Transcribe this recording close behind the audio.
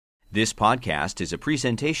This podcast is a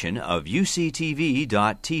presentation of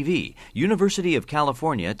UCTV.tv, University of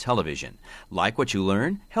California Television. Like what you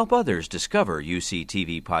learn? Help others discover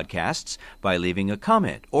UCTV podcasts by leaving a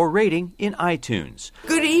comment or rating in iTunes.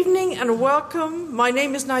 Good evening and welcome. My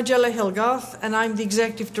name is Nigella Hilgarth, and I'm the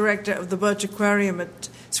Executive Director of the Birch Aquarium at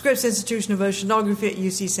Scripps Institution of Oceanography at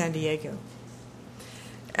UC San Diego.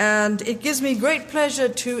 And it gives me great pleasure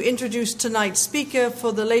to introduce tonight's speaker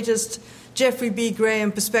for the latest Jeffrey B.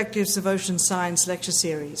 Graham Perspectives of Ocean Science lecture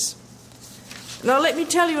series. Now let me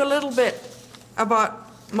tell you a little bit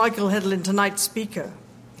about Michael Hedlund, tonight's speaker.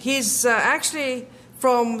 He's actually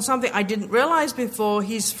from something I didn't realize before.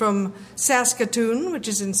 He's from Saskatoon, which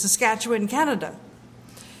is in Saskatchewan, Canada.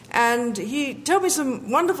 And he told me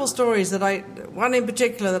some wonderful stories one in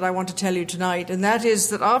particular that I want to tell you tonight, and that is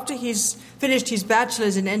that after he's finished his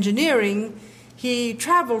bachelor's in engineering, he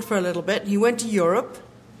traveled for a little bit. He went to Europe,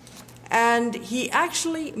 and he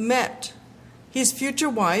actually met his future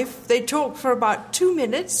wife. They talked for about 2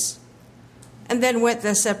 minutes and then went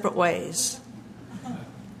their separate ways.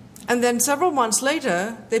 And then several months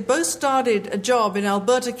later, they both started a job in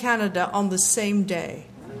Alberta, Canada on the same day.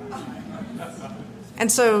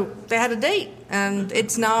 And so they had a date, and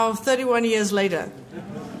it's now 31 years later.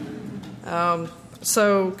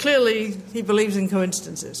 So clearly he believes in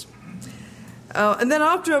coincidences. And then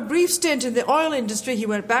after a brief stint in the oil industry, he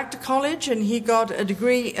went back to college and he got a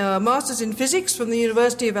degree, master's in physics from the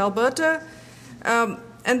University of Alberta. And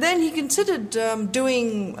then he considered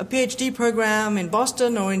doing a PhD program in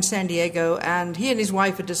Boston or in San Diego, and he and his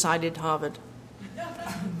wife had decided Harvard.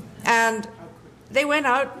 And they went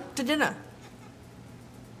out to dinner.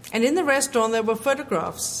 And in the restaurant, there were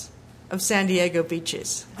photographs of San Diego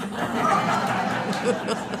beaches.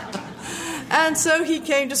 And so he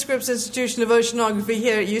came to Scripps Institution of Oceanography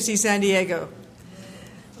here at UC San Diego.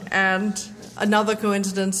 And another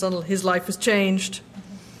coincidence, his life has changed.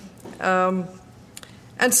 And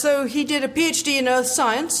so he did a PhD in Earth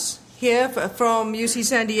Science here from UC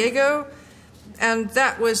San Diego. And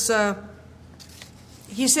that was,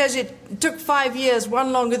 he says it took 5 years,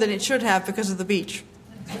 one longer than it should have because of the beach.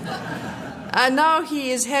 And now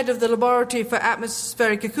he is head of the Laboratory for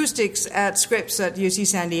Atmospheric Acoustics at Scripps at UC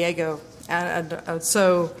San Diego. And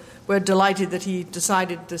so we're delighted that he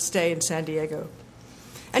decided to stay in San Diego.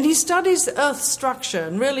 And he studies the Earth's structure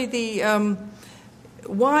and really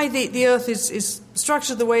why the Earth is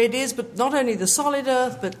structured the way it is, but not only the solid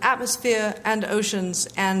Earth, but atmosphere and oceans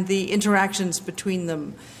and the interactions between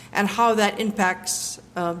them, and how that impacts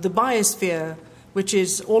the biosphere, which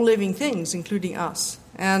is all living things, including us.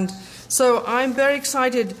 And so I'm very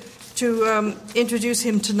excited to introduce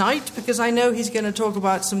him tonight, because I know he's going to talk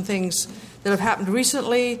about some things that have happened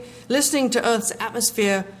recently, listening to Earth's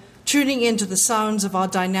atmosphere, tuning into the sounds of our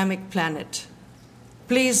dynamic planet.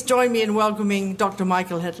 Please join me in welcoming Dr.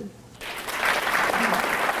 Michael Hedlund.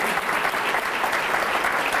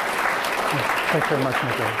 Thanks very much,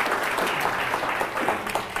 Nicola.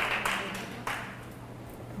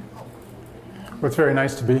 Well, it's very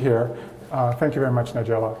nice to be here. Thank you very much,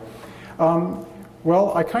 Nigella.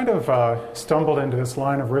 Well, I kind of stumbled into this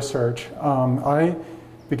line of research. I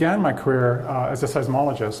began my career as a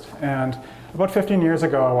seismologist, and about 15 years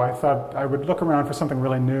ago I thought I would look around for something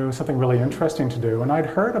really new, something really interesting to do, and I'd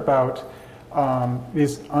heard about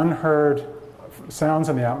these unheard sounds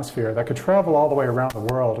in the atmosphere that could travel all the way around the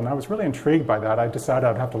world, and I was really intrigued by that. I decided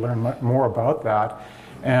I'd have to learn more about that,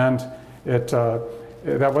 and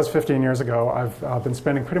that was 15 years ago. I've been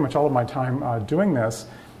spending pretty much all of my time doing this,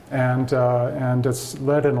 and it's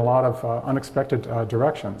led in a lot of unexpected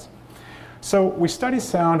directions. So we study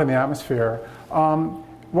sound in the atmosphere.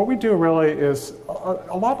 What we do really is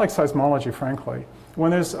a lot like seismology, frankly. When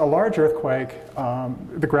there's a large earthquake,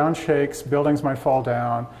 the ground shakes, buildings might fall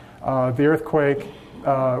down. The earthquake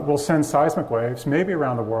will send seismic waves, maybe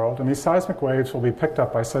around the world, and these seismic waves will be picked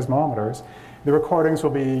up by seismometers. The recordings will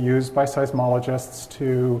be used by seismologists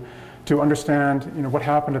to understand, what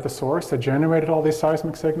happened at the source that generated all these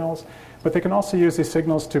seismic signals. But they can also use these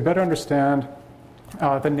signals to better understand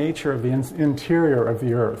the nature of the interior of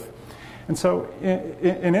the Earth. And so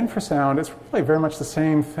in infrasound, it's really very much the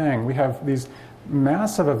same thing. We have these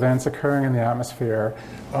massive events occurring in the atmosphere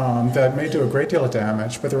that may do a great deal of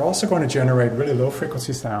damage, but they're also going to generate really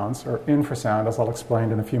low-frequency sounds, or infrasound, as I'll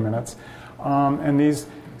explain in a few minutes. And these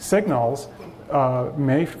signals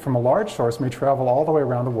from a large source may travel all the way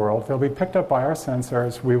around the world. They'll be picked up by our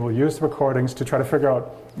sensors. We will use the recordings to try to figure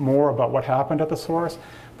out more about what happened at the source,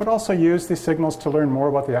 but also use these signals to learn more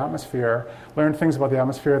about the atmosphere, learn things about the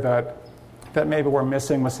atmosphere that that maybe we're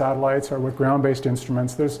missing with satellites or with ground-based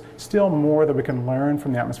instruments. There's still more that we can learn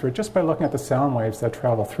from the atmosphere just by looking at the sound waves that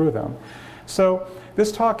travel through them. So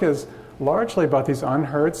this talk is largely about these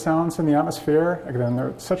unheard sounds in the atmosphere. Again,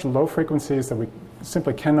 they're such low frequencies that we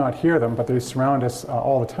simply cannot hear them, but they surround us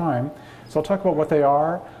all the time. So I'll talk about what they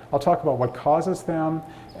are. I'll talk about what causes them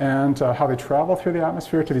and how they travel through the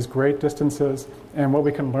atmosphere to these great distances and what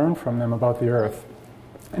we can learn from them about the Earth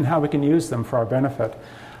and how we can use them for our benefit.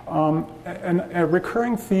 And a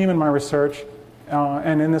recurring theme in my research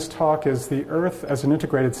and in this talk is the Earth as an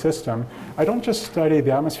integrated system. I don't just study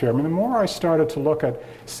the atmosphere. I mean, the more I started to look at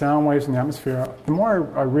sound waves in the atmosphere, the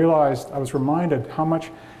more I realized, I was reminded how much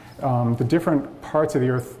the different parts of the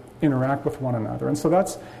Earth interact with one another. And so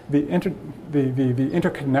that's the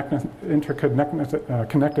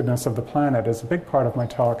interconnectedness of the planet is a big part of my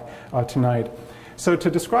talk tonight. So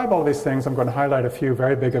to describe all these things, I'm going to highlight a few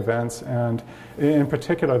very big events, and in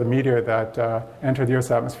particular the meteor that entered the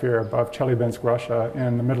Earth's atmosphere above Chelyabinsk, Russia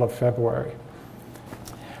in the middle of February.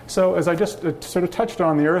 So as I just sort of touched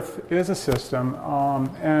on, the Earth is a system,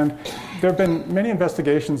 and there have been many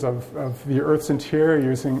investigations of the Earth's interior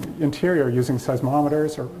using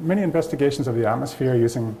seismometers, or many investigations of the atmosphere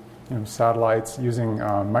using satellites, using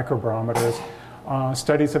microbarometers,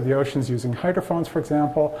 studies of the oceans using hydrophones, for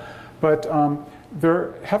example. But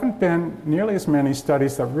there haven't been nearly as many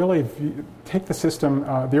studies that really take the system,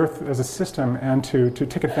 the Earth as a system, and to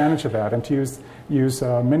take advantage of that, and to use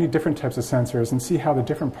many different types of sensors and see how the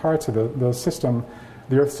different parts of the system,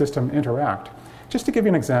 the Earth system, interact. Just to give you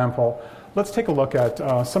an example, let's take a look at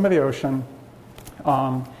some of the ocean,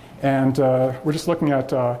 and we're just looking at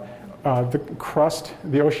the crust,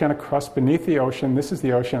 the oceanic crust beneath the ocean. This is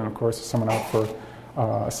the ocean, and of course, someone out for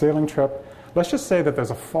a sailing trip. Let's just say that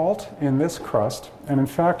there's a fault in this crust, and in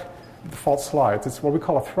fact, the fault slides. It's what we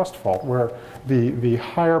call a thrust fault, where the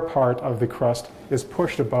higher part of the crust is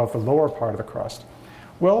pushed above the lower part of the crust.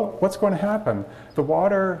 Well, what's going to happen? The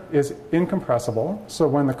water is incompressible, so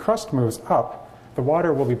when the crust moves up, the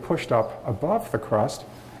water will be pushed up above the crust,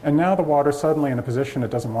 and now the water suddenly in a position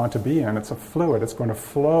it doesn't want to be in. It's a fluid. It's going to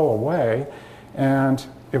flow away, and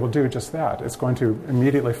it will do just that. It's going to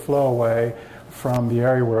immediately flow away from the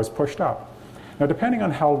area where it's pushed up. Now, depending on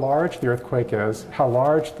how large the earthquake is, how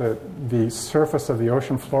large the surface of the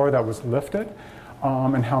ocean floor that was lifted,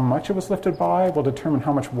 and how much it was lifted by will determine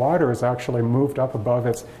how much water is actually moved up above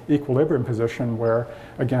its equilibrium position where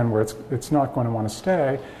it's not going to want to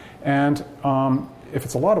stay. And if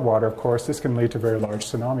it's a lot of water, of course, this can lead to very large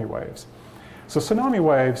tsunami waves. So tsunami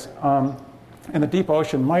waves in the deep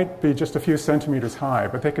ocean might be just a few centimeters high,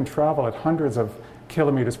 but they can travel at hundreds of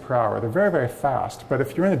kilometers per hour. They're very, very fast, but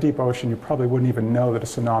if you're in the deep ocean, you probably wouldn't even know that a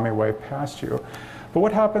tsunami wave passed you. But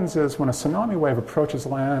what happens is when a tsunami wave approaches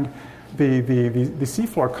land, the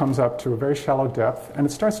seafloor comes up to a very shallow depth, and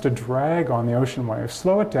it starts to drag on the ocean wave,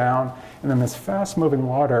 slow it down, and then this fast-moving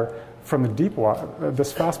water from the deep water,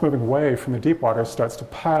 this fast-moving wave from the deep water starts to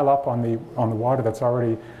pile up on the water that's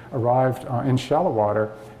already arrived in shallow water,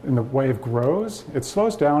 and the wave grows. It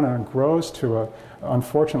slows down and it grows to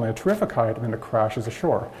unfortunately a terrific height, and then it crashes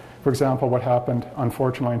ashore. For example, what happened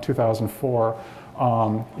unfortunately in 2004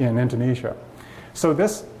 in Indonesia. So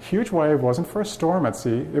this huge wave wasn't for a storm at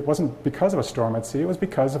sea. It wasn't because of a storm at sea. It was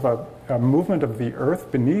because of a movement of the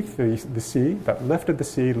earth beneath the sea that lifted the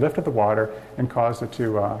sea, lifted the water, and caused it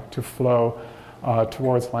to flow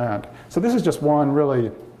towards land. So this is just one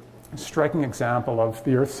really striking example of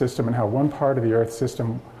the Earth system and how one part of the Earth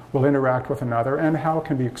system will interact with another and how it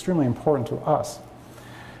can be extremely important to us.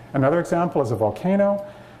 Another example is a volcano.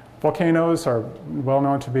 Volcanoes are well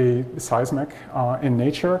known to be seismic in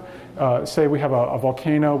nature. Say we have a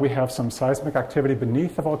volcano, we have some seismic activity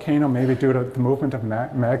beneath the volcano, maybe due to the movement of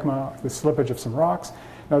magma, the slippage of some rocks.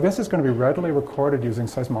 Now this is going to be readily recorded using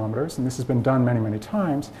seismometers, and this has been done many, many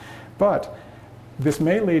times, but this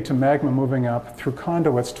may lead to magma moving up through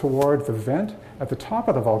conduits toward the vent at the top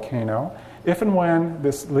of the volcano. If and when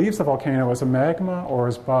this leaves the volcano as a magma or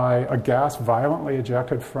as by a gas violently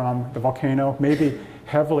ejected from the volcano, maybe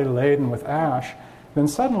heavily laden with ash, then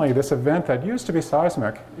suddenly this event that used to be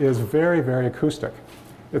seismic is very, very acoustic.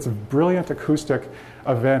 It's a brilliant acoustic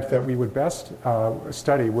event that we would best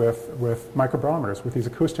study with microbarometers, with these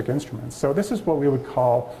acoustic instruments. So this is what we would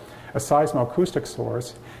call a seismoacoustic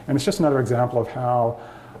source, and it's just another example of how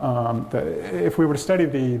if we were to study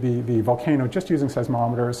the volcano just using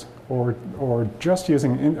seismometers or just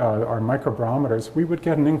using our microbarometers, we would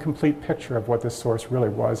get an incomplete picture of what this source really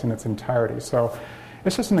was in its entirety. So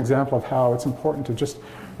it's just an example of how it's important to just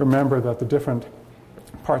remember that the different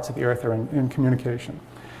parts of the Earth are in communication.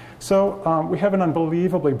 So we have an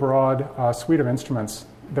unbelievably broad suite of instruments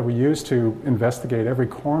that we use to investigate every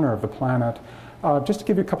corner of the planet. Just to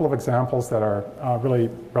give you a couple of examples that are really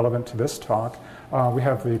relevant to this talk, we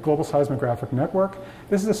have the Global Seismographic Network.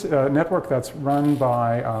 This is a network that's run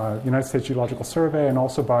by the United States Geological Survey and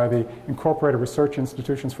also by the Incorporated Research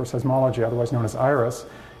Institutions for Seismology, otherwise known as IRIS.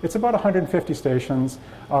 It's about 150 stations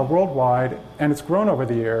worldwide, and it's grown over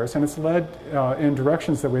the years, and it's led in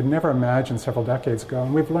directions that we'd never imagined several decades ago.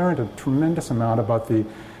 And we've learned a tremendous amount about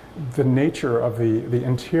the nature of the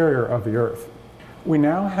interior of the Earth. We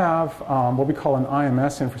now have what we call an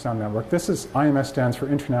IMS infrasound network. IMS stands for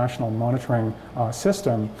International Monitoring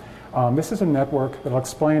System. This is a network that I'll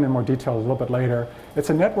explain in more detail a little bit later. It's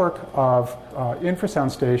a network of infrasound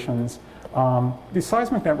stations. The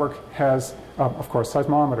seismic network has, of course,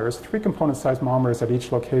 seismometers, 3-component seismometers at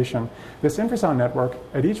each location. This infrasound network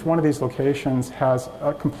at each one of these locations has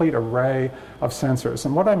a complete array of sensors.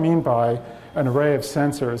 And what I mean by an array of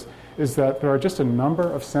sensors is that there are just a number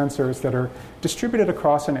of sensors that are distributed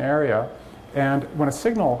across an area, and when a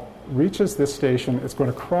signal reaches this station, it's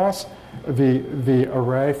going to cross the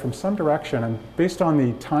array from some direction, and based on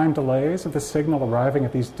the time delays of the signal arriving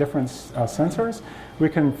at these different sensors, we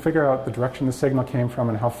can figure out the direction the signal came from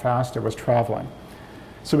and how fast it was traveling.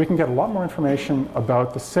 So we can get a lot more information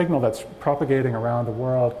about the signal that's propagating around the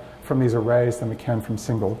world from these arrays than we can from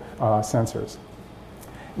single sensors.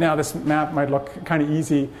 Now, this map might look kind of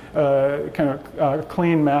easy,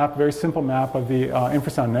 clean map, very simple map of the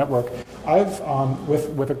infrasound network. I've,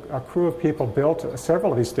 with a crew of people, built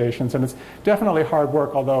several of these stations, and it's definitely hard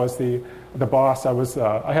work, although as the boss,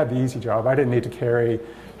 I had the easy job. I didn't need to carry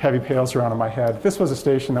heavy pails around on my head. This was a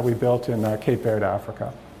station that we built in Cape Verde,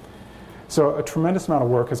 Africa. So a tremendous amount of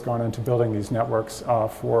work has gone into building these networks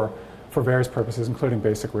for various purposes, including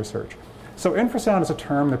basic research. So infrasound is a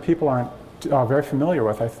term that people aren't very familiar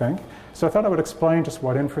with, I think. So I thought I would explain just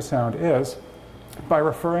what infrasound is by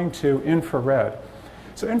referring to infrared.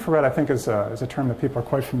 So infrared, I think, is a term that people are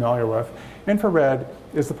quite familiar with. Infrared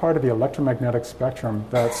is the part of the electromagnetic spectrum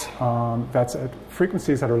that's at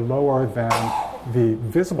frequencies that are lower than the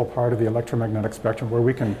visible part of the electromagnetic spectrum where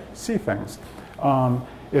we can see things.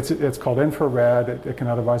 It's called infrared. It can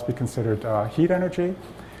otherwise be considered heat energy,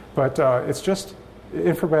 but it's just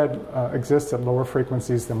infrared exists at lower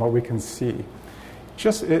frequencies than what we can see.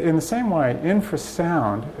 Just in the same way,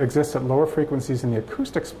 infrasound exists at lower frequencies in the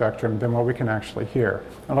acoustic spectrum than what we can actually hear.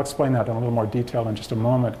 I'll explain that in a little more detail in just a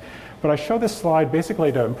moment. But I show this slide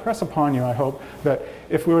basically to impress upon you, I hope, that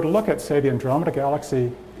if we were to look at, say, the Andromeda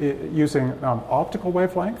Galaxy using optical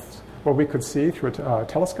wavelengths, what we could see through a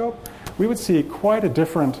telescope, we would see quite a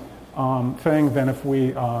different thing than if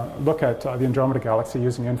we look at the Andromeda Galaxy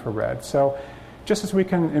using infrared. So just as we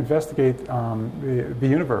can investigate the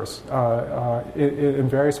universe in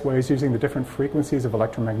various ways using the different frequencies of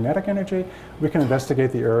electromagnetic energy, we can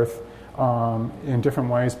investigate the Earth in different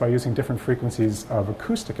ways by using different frequencies of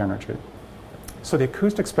acoustic energy. So the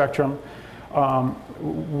acoustic spectrum,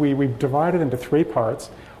 we've divided into 3 parts.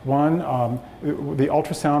 One, the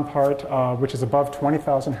ultrasound part, which is above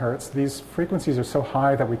 20,000 hertz. These frequencies are so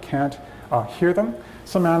high that we can't hear them.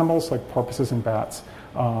 Some animals, like porpoises and bats,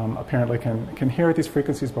 apparently can hear at these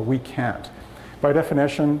frequencies, but we can't. By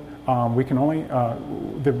definition, we can only,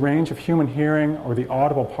 the range of human hearing, or the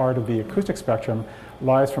audible part of the acoustic spectrum,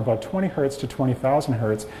 lies from about 20 hertz to 20,000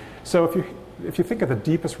 hertz. So if you think of the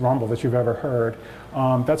deepest rumble that you've ever heard,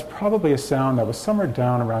 that's probably a sound that was somewhere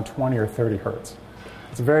down around 20 or 30 hertz.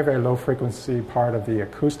 It's a very, very low frequency part of the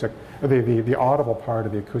acoustic, the audible part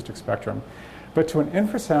of the acoustic spectrum. But to an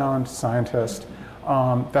infrasound scientist,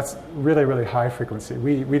 that's really, really high frequency.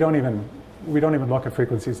 We don't even look at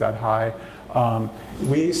frequencies that high.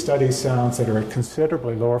 We study sounds that are at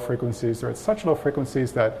considerably lower frequencies. They're at such low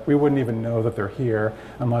frequencies that we wouldn't even know that they're here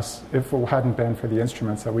if it hadn't been for the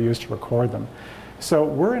instruments that we use to record them. So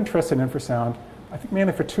we're interested in infrasound, I think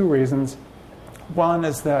mainly for 2 reasons. One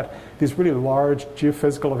is that these really large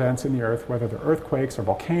geophysical events in the Earth, whether they're earthquakes or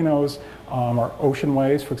volcanoes or ocean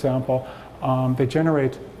waves, for example, they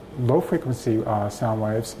generate low-frequency sound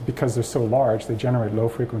waves. Because they're so large, they generate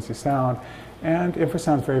low-frequency sound. And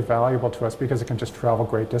infrasound is very valuable to us because it can just travel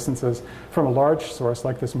great distances. From a large source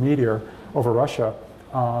like this meteor over Russia,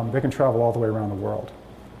 they can travel all the way around the world.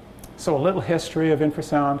 So a little history of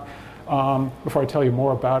infrasound. Before I tell you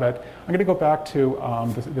more about it, I'm going to go back to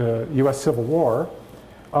the U.S. Civil War.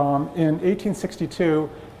 In 1862,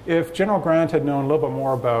 if General Grant had known a little bit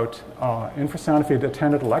more about infrasound, if he had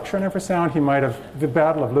attended a lecture on infrasound, the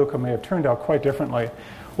Battle of Iuka may have turned out quite differently.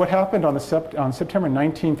 What happened on September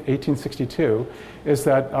 19th, 1862, is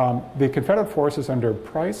that the Confederate forces under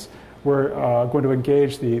Price were going to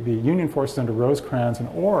engage the Union forces under Rosecrans and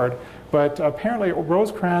Ord, but apparently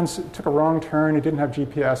Rosecrans took a wrong turn. He didn't have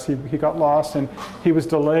GPS. He got lost, and he was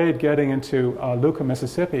delayed getting into Luca,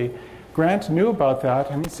 Mississippi. Grant knew about that,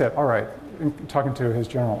 and he said, all right, talking to his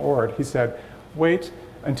General Ord, he said, wait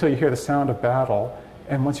until you hear the sound of battle,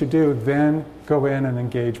 and once you do, then go in and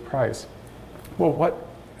engage Price. Well, what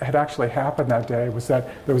had actually happened that day was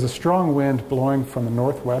that there was a strong wind blowing from the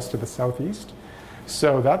northwest to the southeast.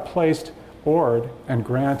 So that placed Ord and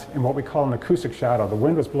Grant in what we call an acoustic shadow. The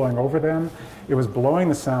wind was blowing over them. It was blowing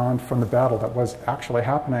the sound from the battle that was actually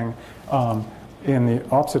happening in the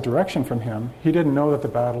opposite direction from him. He didn't know that the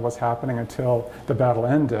battle was happening until the battle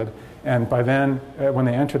ended. And by then, when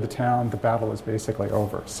they entered the town, the battle was basically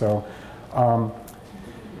over. So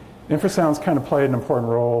infrasounds kind of played an important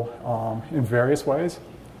role in various ways.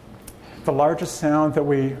 The largest sound that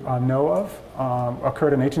we know of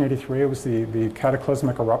occurred in 1883. It was the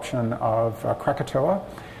cataclysmic eruption of Krakatoa.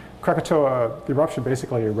 Krakatoa, the eruption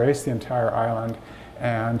basically erased the entire island,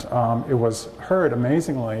 and it was heard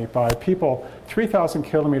amazingly by people 3,000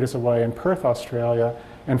 kilometers away in Perth, Australia,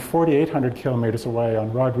 and 4,800 kilometers away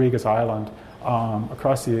on Rodriguez Island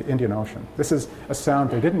across the Indian Ocean. This is a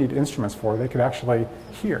sound they didn't need instruments for. They could actually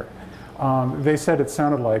hear. They said it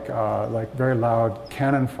sounded like very loud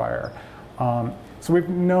cannon fire. So we've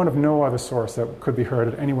known of no other source that could be heard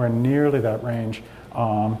at anywhere nearly that range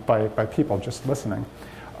by people just listening.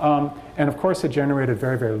 And of course, it generated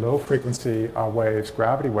very, very low frequency waves,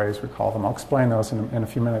 gravity waves we call them. I'll explain those in a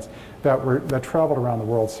few minutes, that traveled around the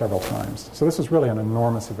world several times. So this is really an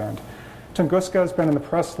enormous event. Tunguska has been in the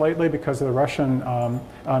press lately because of the Russian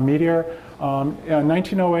meteor. In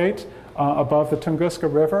 1908, above the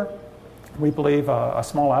Tunguska River, we believe a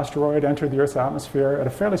small asteroid entered the Earth's atmosphere at a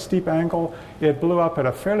fairly steep angle. It blew up at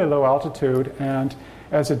a fairly low altitude, and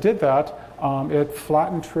as it did that, it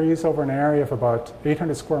flattened trees over an area of about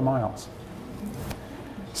 800 square miles.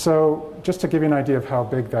 So just to give you an idea of how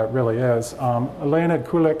big that really is, Leonid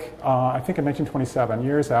Kulik, I think in 1927,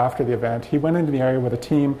 years after the event, he went into the area with a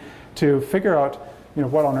team to figure out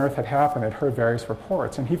what on earth had happened. Had heard various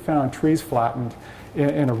reports, and he found trees flattened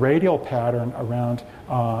in a radial pattern around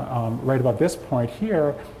right about this point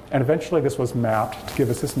here, and eventually this was mapped to give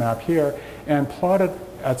us this map here and plotted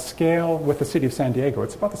at scale with the city of San Diego.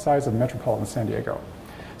 It's about the size of metropolitan San Diego.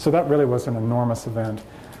 So that really was an enormous event.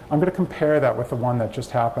 I'm going to compare that with the one that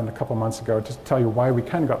just happened a couple months ago to tell you why we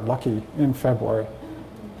kind of got lucky in February.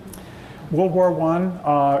 World War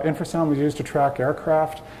I, infrasound was used to track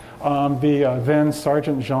aircraft. The then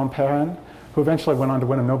Sergeant Jean Perrin, who eventually went on to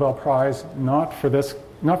win a Nobel Prize, not for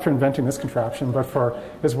inventing this contraption, but for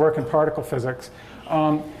his work in particle physics.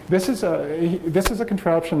 This is a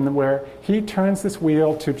contraption where he turns this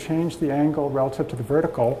wheel to change the angle relative to the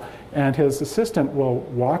vertical, and his assistant will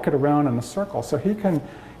walk it around in a circle. So he can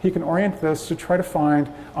orient this to try to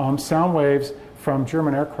find sound waves from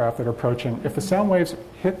German aircraft that are approaching. If the sound waves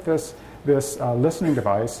hit this listening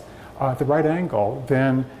device at the right angle,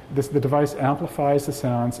 then the device amplifies the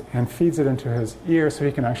sounds and feeds it into his ear so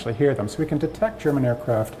he can actually hear them. So he can detect German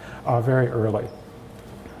aircraft very early.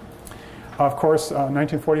 Of course,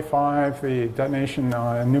 1945, the detonation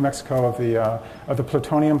in New Mexico of the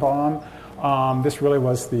plutonium bomb. This really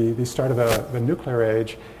was the start of the nuclear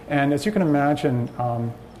age. And as you can imagine,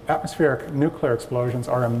 atmospheric nuclear explosions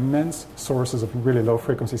are immense sources of really low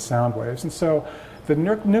frequency sound waves. And so the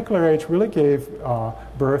nuclear age really gave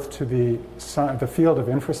birth to the field of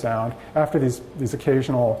infrasound after these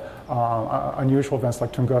occasional unusual events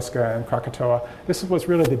like Tunguska and Krakatoa. This was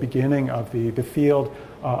really the beginning of the field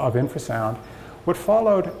of infrasound. What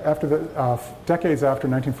followed after decades after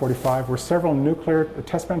 1945 were several nuclear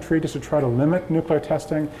testbed treaties to try to limit nuclear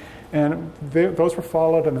testing. And those were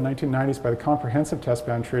followed in the 1990s by the Comprehensive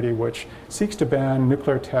Test-Ban Treaty, which seeks to ban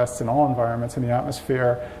nuclear tests in all environments, in the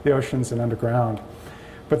atmosphere, the oceans, and underground.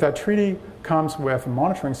 But that treaty comes with a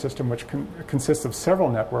monitoring system which consists of several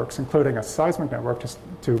networks, including a seismic network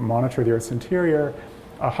to monitor the Earth's interior,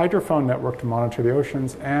 a hydrophone network to monitor the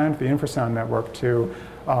oceans, and the infrasound network to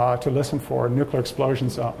listen for nuclear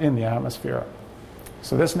explosions in the atmosphere.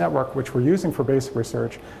 So this network, which we're using for basic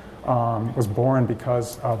research, was born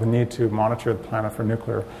because of the need to monitor the planet for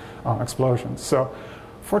nuclear explosions. So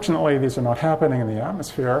fortunately, these are not happening in the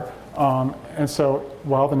atmosphere. And so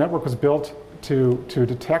while the network was built to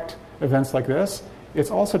detect events like this,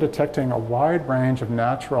 it's also detecting a wide range of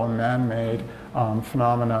natural and man-made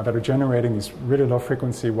phenomena that are generating these really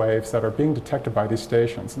low-frequency waves that are being detected by these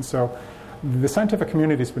stations. And so the scientific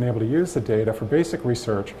community has been able to use the data for basic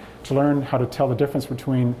research to learn how to tell the difference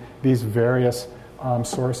between these various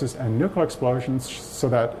sources and nuclear explosions so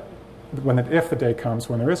that if the day comes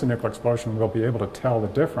when there is a nuclear explosion, we'll be able to tell the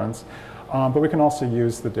difference. But we can also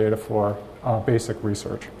use the data for basic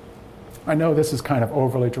research. I know this is kind of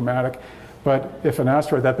overly dramatic, but if an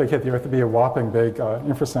asteroid that big hit the Earth, it'd be a whopping big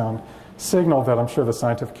infrasound signal that I'm sure the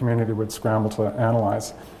scientific community would scramble to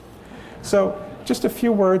analyze. So just a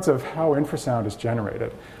few words of how infrasound is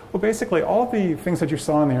generated. Well, basically, all of the things that you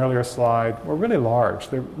saw in the earlier slide were really large.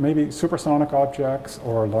 They may be supersonic objects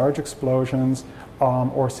or large explosions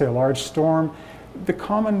or, say, a large storm. The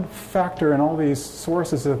common factor in all these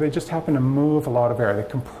sources is that they just happen to move a lot of air. They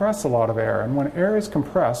compress a lot of air. And when air is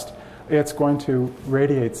compressed, it's going to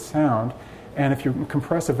radiate sound. And if you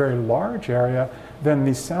compress a very large area, then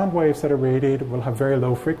these sound waves that are radiated will have very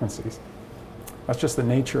low frequencies. That's just the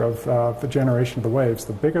nature of the generation of the waves.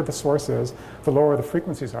 The bigger the source is, the lower the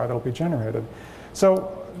frequencies are that will be generated.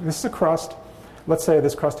 So this is a crust. Let's say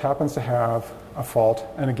this crust happens to have a fault,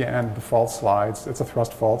 and again, the fault slides. It's a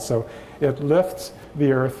thrust fault, so it lifts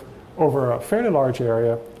the Earth over a fairly large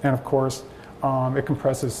area, and of course, it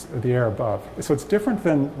compresses the air above. So it's different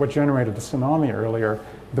than what generated the tsunami earlier.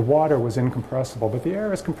 The water was incompressible, but the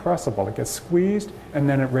air is compressible. It gets squeezed, and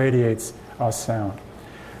then it radiates sound.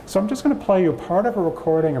 So I'm just going to play you part of a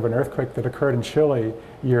recording of an earthquake that occurred in Chile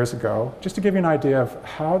years ago, just to give you an idea of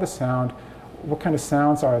how the sound, what kind of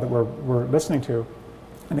sounds are that we're listening to.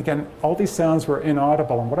 And again, all these sounds were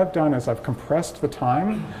inaudible, and what I've done is I've compressed the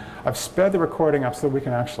time. I've sped the recording up so that we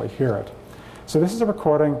can actually hear it. So this is a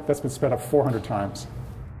recording that's been sped up 400 times.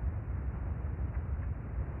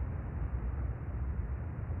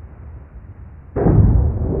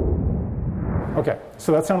 Okay,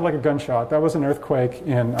 so that sounded like a gunshot. That was an earthquake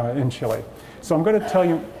in Chile. So I'm going to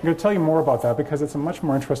tell you more about that because it's a much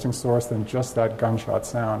more interesting source than just that gunshot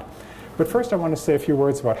sound. But first, I want to say a few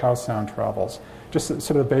words about how sound travels, just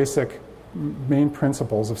sort of the basic main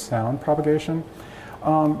principles of sound propagation.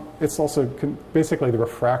 It's also basically the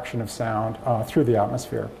refraction of sound through the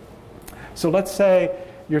atmosphere. So let's say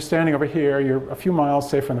you're standing over here, you're a few miles,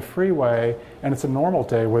 say, from the freeway, and it's a normal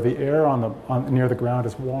day where the air near the ground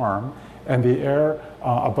is warm, and the air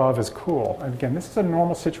above is cool. And again, this is a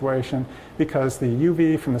normal situation because the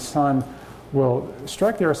UV from the sun will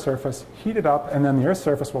strike the Earth's surface, heat it up, and then the Earth's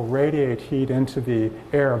surface will radiate heat into the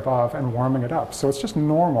air above and warming it up. So it's just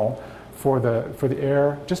normal for the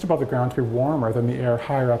air just above the ground to be warmer than the air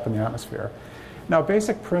higher up in the atmosphere. Now, a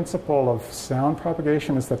basic principle of sound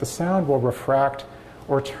propagation is that the sound will refract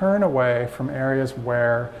or turn away from areas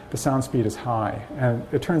where the sound speed is high. And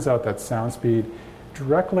it turns out that sound speed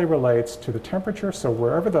directly relates to the temperature. So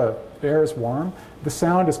wherever the air is warm, the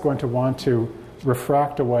sound is going to want to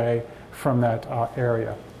refract away from that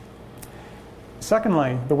area.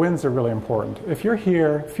 Secondly, the winds are really important. If you're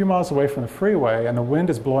here a few miles away from the freeway and the wind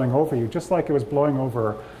is blowing over you, just like it was blowing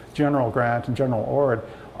over General Grant and General Ord,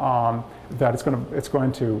 that it's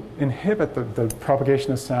going to inhibit the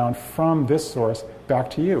propagation of sound from this source back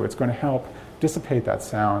to you. It's going to help dissipate that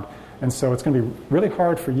sound. And so it's going to be really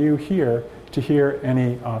hard for you here to hear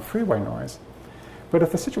any freeway noise. But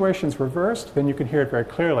if the situation is reversed, then you can hear it very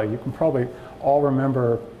clearly. You can probably all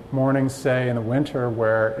remember mornings, say, in the winter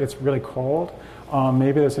where it's really cold.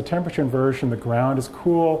 Maybe there's a temperature inversion, the ground is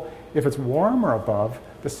cool. If it's warmer above,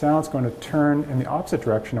 the sound's going to turn in the opposite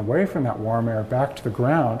direction, away from that warm air, back to the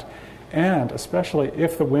ground. And especially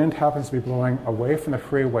if the wind happens to be blowing away from the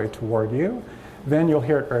freeway toward you, then you'll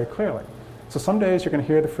hear it very clearly. So some days you're going to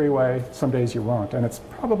hear the freeway, some days you won't. And it's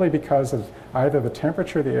probably because of either the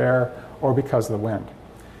temperature of the air or because of the wind.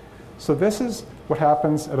 So this is what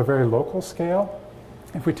happens at a very local scale.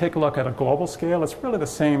 If we take a look at a global scale, it's really the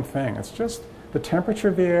same thing. It's just the temperature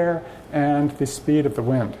of the air and the speed of the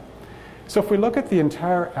wind. So if we look at the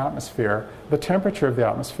entire atmosphere, the temperature of the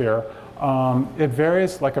atmosphere, it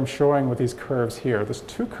varies like I'm showing with these curves here. There's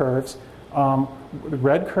two curves. The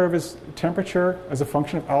red curve is temperature as a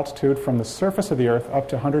function of altitude from the surface of the Earth up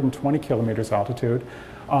to 120 kilometers altitude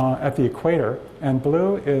at the equator, and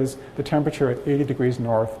blue is the temperature at 80 degrees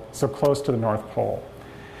north, so close to the North Pole.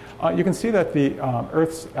 You can see that the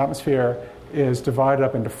Earth's atmosphere is divided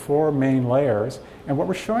up into four main layers, and what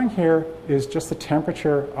we're showing here is just the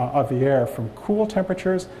temperature of the air from cool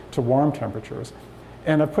temperatures to warm temperatures.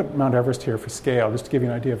 And I've put Mount Everest here for scale, just to give you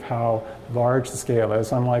an idea of how large the scale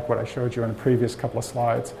is, unlike what I showed you in the previous couple of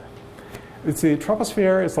slides. It's the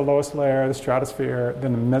troposphere is the lowest layer, the stratosphere,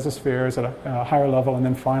 then the mesosphere is at a higher level, and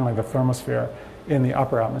then finally the thermosphere in the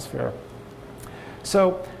upper atmosphere.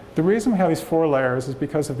 So the reason we have these four layers is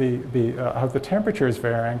because of how the temperature is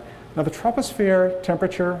varying. Now the troposphere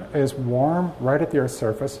temperature is warm right at the Earth's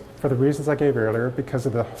surface for the reasons I gave earlier, because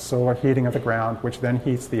of the solar heating of the ground, which then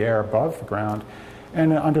heats the air above the ground.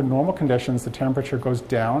 And under normal conditions, the temperature goes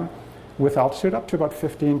down with altitude up to about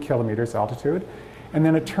 15 kilometers altitude. And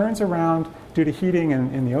then it turns around due to heating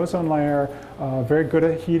in the ozone layer, very good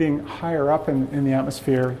at heating higher up in the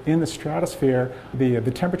atmosphere. In the stratosphere, the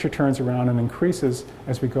temperature turns around and increases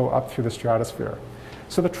as we go up through the stratosphere.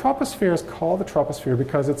 So the troposphere is called the troposphere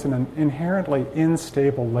because it's an inherently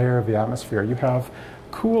unstable layer of the atmosphere. You have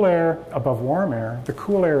cool air above warm air. The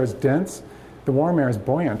cool air is dense. The warm air is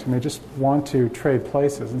buoyant, and they just want to trade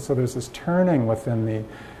places. And so there's this turning within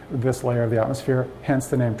this layer of the atmosphere, hence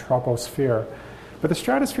the name troposphere. But the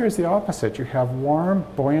stratosphere is the opposite. You have warm,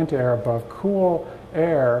 buoyant air above cool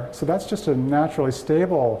air, so that's just a naturally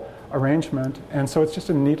stable arrangement, and so it's just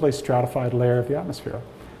a neatly stratified layer of the atmosphere.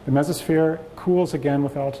 The mesosphere cools again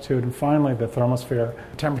with altitude, and finally the thermosphere.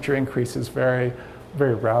 Temperature increases very,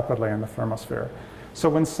 very rapidly in the thermosphere. So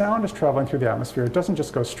when sound is traveling through the atmosphere, it doesn't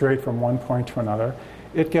just go straight from one point to another.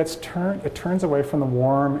 It turns away from the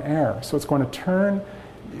warm air. So it's going to turn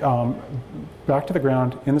back to the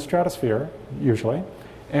ground in the stratosphere, usually,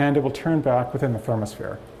 and it will turn back within the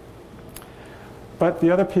thermosphere. But the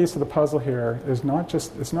other piece of the puzzle here is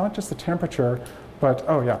it's not just the temperature, but,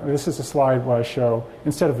 this is a slide where I show,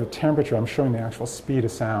 instead of the temperature, I'm showing the actual speed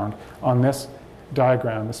of sound. On this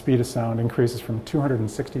diagram, the speed of sound increases from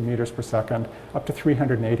 260 meters per second up to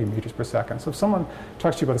 380 meters per second. So if someone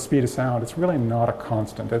talks to you about the speed of sound, it's really not a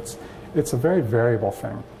constant. It's a very variable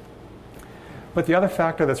thing. But the other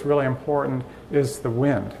factor that's really important is the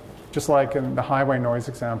wind. Just like in the highway noise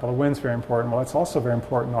example, the wind's very important. Well, it's also very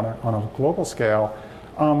important on a global scale.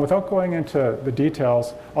 Without going into the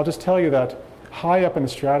details, I'll just tell you that high up in the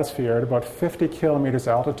stratosphere at about 50 kilometers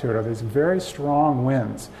altitude are these very strong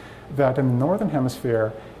winds that in the northern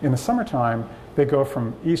hemisphere, in the summertime, they go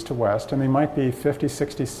from east to west, and they might be 50,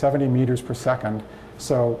 60, 70 meters per second.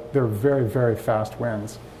 So they're very, very fast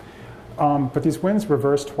winds. But these winds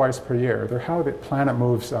reverse twice per year. They're how the planet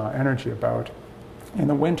moves energy about. In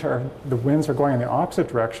the winter, the winds are going in the opposite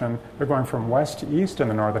direction. They're going from west to east in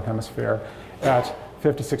the northern hemisphere at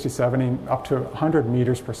 50, 60, 70, up to 100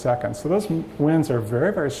 meters per second. So those winds are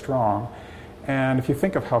very, very strong. And if you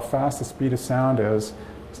think of how fast the speed of sound is,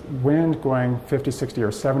 wind going 50, 60,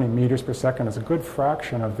 or 70 meters per second is a good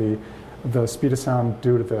fraction of the speed of sound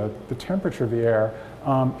due to the temperature of the air.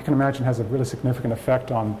 You can imagine has a really significant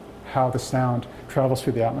effect on how the sound travels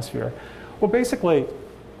through the atmosphere. Well, basically,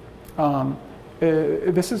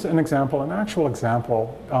 this is an actual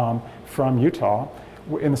example from Utah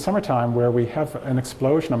in the summertime where we have an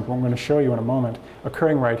explosion I'm going to show you in a moment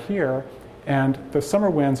occurring right here, and the summer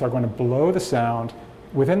winds are going to blow the sound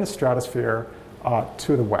within the stratosphere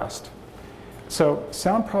to the west. So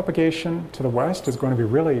sound propagation to the west is going to be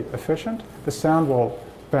really efficient. The sound will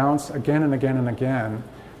bounce again and again and again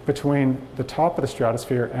between the top of the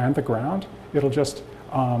stratosphere and the ground. It'll just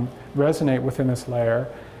resonate within this layer.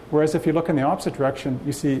 Whereas if you look in the opposite direction,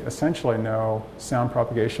 you see essentially no sound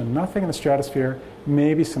propagation. Nothing in the stratosphere,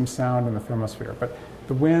 maybe some sound in the thermosphere. But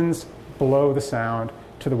the winds blow the sound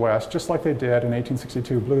to the west, just like they did in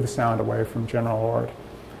 1862, blew the sound away from General Ord.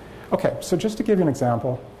 Okay, so just to give you an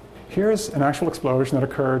example, here's an actual explosion that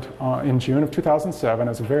occurred in June of 2007. It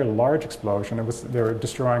was a very large explosion. They were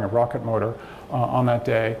destroying a rocket motor on that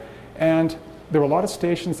day. And there were a lot of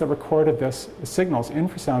stations that recorded this signals,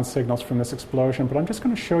 infrasound signals from this explosion, but I'm just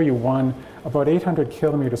going to show you one about 800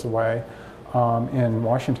 kilometers away in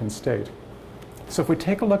Washington State. So if we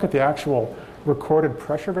take a look at the actual recorded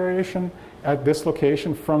pressure variation at this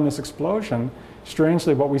location from this explosion,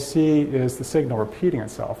 strangely what we see is the signal repeating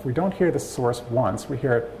itself. We don't hear the source once, we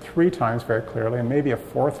hear it 3 times very clearly and maybe a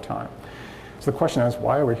 4th time. So the question is,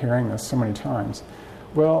 why are we hearing this so many times?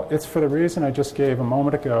 Well, it's for the reason I just gave a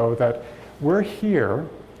moment ago, that we're here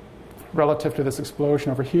relative to this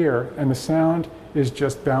explosion over here, and the sound is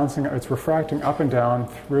just bouncing, it's refracting up and down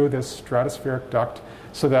through this stratospheric duct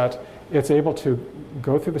so that it's able to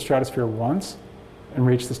go through the stratosphere once and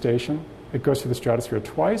reach the station. It goes through the stratosphere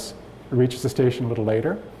twice, it reaches the station a little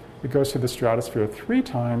later. It goes through the stratosphere 3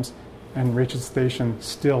 times and reaches the station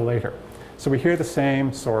still later. So we hear the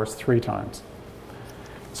same source 3 times.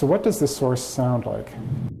 So what does this source sound like?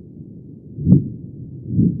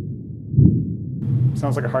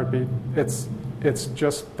 Sounds like a heartbeat. It's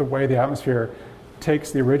just the way the atmosphere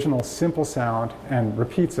takes the original simple sound and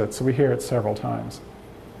repeats it, so we hear it several times.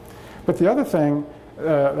 But the other thing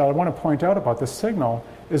that I want to point out about this signal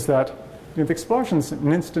is that the explosion's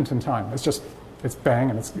an instant in time. It's bang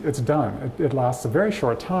and it's done. It lasts a very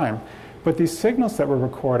short time. But these signals that we're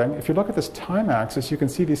recording, if you look at this time axis, you can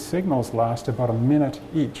see these signals last about a minute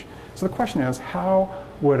each. So the question is, how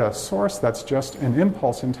would a source that's just an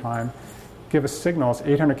impulse in time give us signals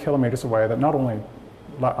 800 kilometers away that not only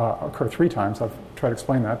occur 3 times, I've try to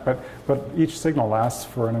explain that, but each signal lasts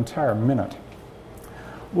for an entire minute.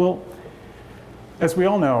 Well, as we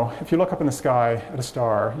all know, if you look up in the sky at a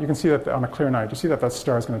star, you can see that on a clear night, you see that that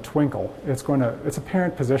star is going to twinkle. Its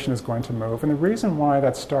apparent position is going to move. And the reason why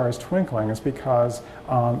that star is twinkling is because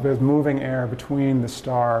there's moving air between the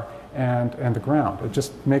star and the ground. It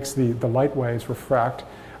just makes the light waves refract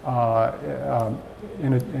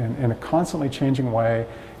in a constantly changing way,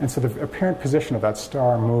 and so the apparent position of that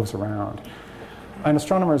star moves around. And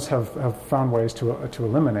astronomers have found ways to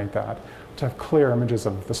eliminate that, to have clear images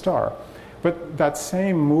of the star. But that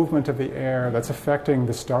same movement of the air that's affecting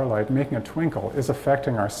the starlight, making it twinkle, is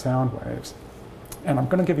affecting our sound waves. And I'm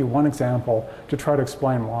going to give you one example to try to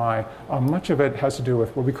explain why. Much of it has to do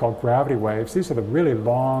with what we call gravity waves. These are the really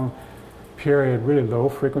long period, really low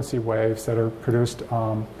frequency waves that are produced,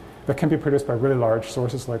 that can be produced by really large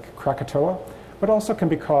sources like Krakatoa, but also can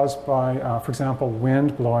be caused by, for example,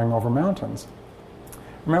 wind blowing over mountains.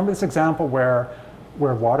 Remember this example where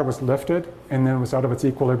water was lifted and then was out of its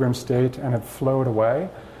equilibrium state and it flowed away?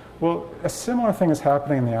 Well, a similar thing is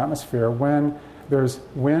happening in the atmosphere when there's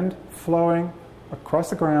wind flowing across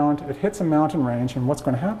the ground, it hits a mountain range, and what's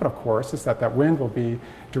going to happen, of course, is that wind will be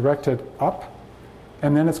directed up,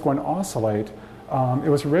 and then it's going to oscillate. It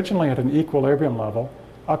was originally at an equilibrium level.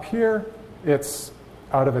 Up here, it's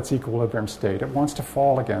out of its equilibrium state. It wants to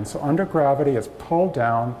fall again. So under gravity, it's pulled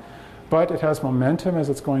down, but it has momentum as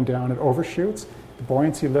it's going down. It overshoots. The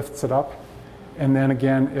buoyancy lifts it up, and then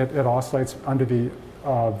again it oscillates under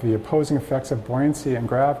the opposing effects of buoyancy and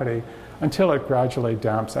gravity until it gradually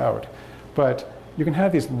damps out. But you can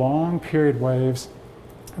have these long period waves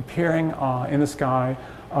appearing in the sky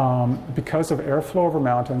because of airflow over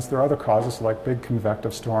mountains. There are other causes like big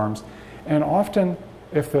convective storms, and often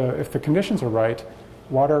if the conditions are right,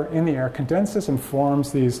 water in the air condenses and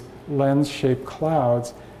forms these lens-shaped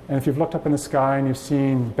clouds. And if you've looked up in the sky and you've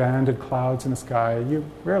seen banded clouds in the sky, you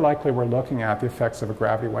very likely were looking at the effects of a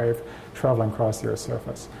gravity wave traveling across the Earth's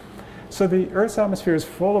surface. So the Earth's atmosphere is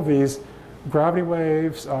full of these gravity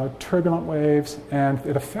waves, turbulent waves, and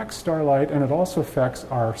it affects starlight, and it also affects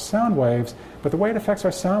our sound waves. But the way it affects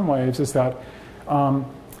our sound waves is that a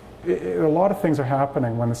lot of things are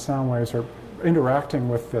happening when the sound waves are interacting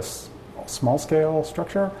with this small-scale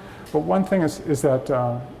structure. But one thing is that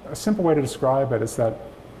a simple way to describe it is that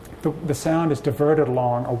the sound is diverted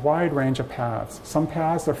along a wide range of paths. Some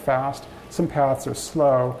paths are fast, some paths are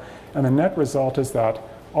slow, and the net result is that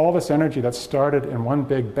all this energy that started in one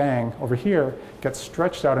big bang over here gets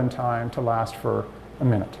stretched out in time to last for a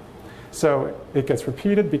minute. So it gets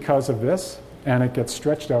repeated because of this, and it gets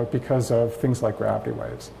stretched out because of things like gravity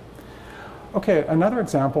waves. Okay, another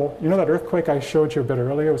example, you know that earthquake I showed you a bit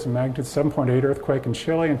earlier? It was a magnitude 7.8 earthquake in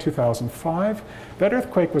Chile in 2005. That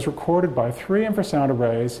earthquake was recorded by 3 infrasound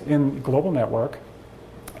arrays in Global Network.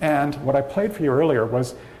 And what I played for you earlier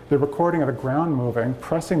was the recording of the ground moving,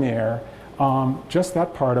 pressing the air. Just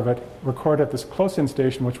that part of it recorded at this close-in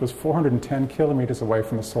station, which was 410 kilometers away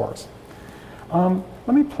from the source.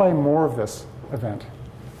 Let me play more of this event.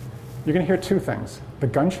 You're going to hear two things: the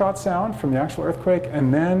gunshot sound from the actual earthquake,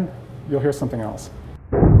 and then you'll hear something else.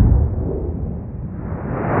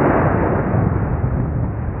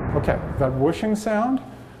 Okay, that whooshing sound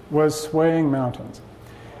was swaying mountains.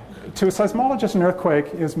 To a seismologist, an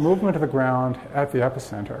earthquake is movement of the ground at the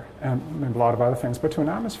epicenter, and a lot of other things. But to an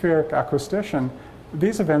atmospheric acoustician,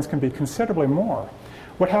 these events can be considerably more.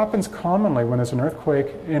 What happens commonly when there's an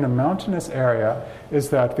earthquake in a mountainous area is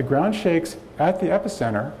that the ground shakes at the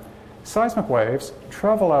epicenter, seismic waves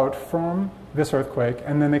travel out from this earthquake,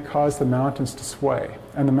 and then they cause the mountains to sway.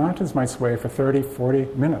 And the mountains might sway for 30, 40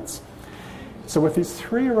 minutes. So with these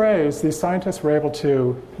 3 arrays, these scientists were able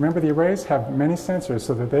to, remember the arrays have many sensors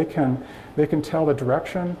so that they can tell the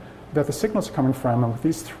direction that the signals are coming from. And with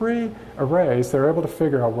these 3 arrays, they're able to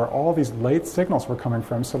figure out where all these late signals were coming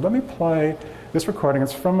from. So let me play this recording.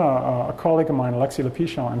 It's from a colleague of mine, Alexis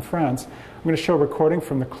Lepichon in France. I'm going to show a recording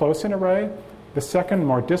from the close-in array, the second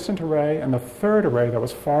more distant array, and the third array that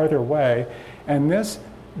was farther away. And this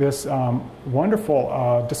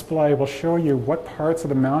wonderful display will show you what parts of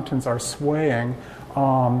the mountains are swaying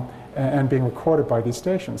and being recorded by these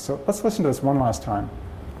stations. So let's listen to this one last time.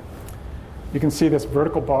 You can see this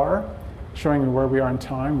vertical bar showing you where we are in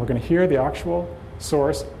time. We're going to hear the actual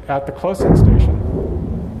source at the close-in station.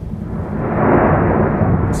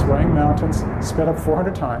 The swaying mountains sped up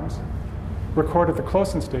 400 times, recorded at the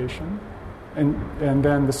close-in station, and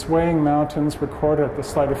then the swaying mountains recorded at the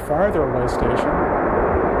slightly farther away station,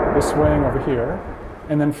 the swaying over here,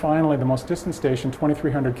 and then finally the most distant station,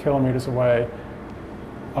 2,300 kilometers away,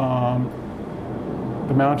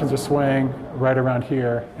 the mountains are swaying right around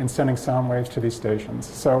here and sending sound waves to these stations.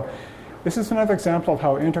 So this is another example of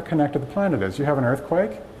how interconnected the planet is. You have an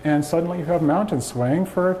earthquake, and suddenly you have mountains swaying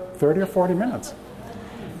for 30 or 40 minutes.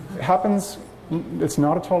 It happens, it's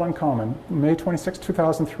not at all uncommon. May 26,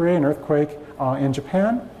 2003, an earthquake in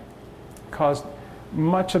Japan caused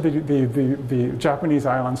much of the Japanese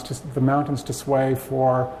islands, the mountains, to sway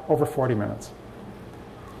for over 40 minutes.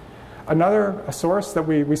 Another source that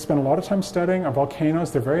we spend a lot of time studying are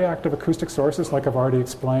volcanoes. They're very active acoustic sources, like I've already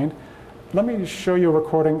explained. Let me show you a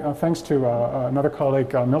recording, thanks to another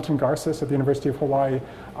colleague, Milton Garces at the University of Hawaii,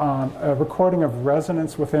 a recording of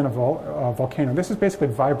resonance within a volcano. This is basically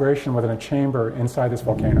vibration within a chamber inside this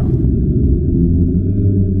volcano.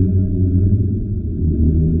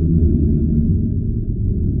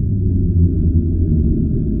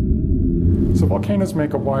 So volcanoes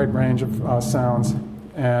make a wide range of sounds,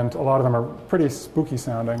 and a lot of them are pretty spooky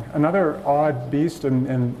sounding. Another odd beast in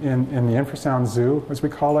the infrasound zoo, as we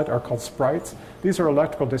call it, are called sprites. These are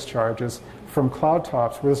electrical discharges from cloud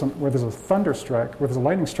tops where there's a thunder strike, where there's a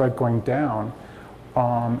lightning strike going down,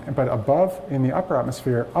 but above, in the upper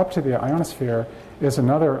atmosphere, up to the ionosphere, is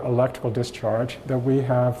another electrical discharge that we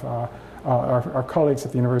have our colleagues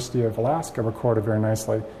at the University of Alaska recorded very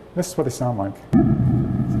nicely. This is what they sound like.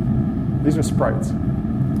 These are sprites.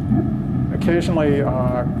 Occasionally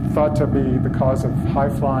thought to be the cause of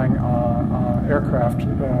high-flying aircraft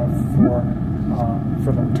for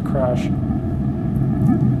them to crash.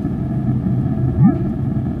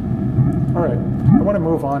 All right, I want to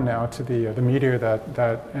move on now to the meteor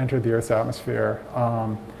that entered the Earth's atmosphere,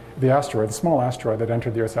 the asteroid, the small asteroid that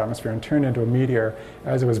entered the Earth's atmosphere and turned into a meteor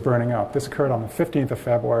as it was burning up. This occurred on the 15th of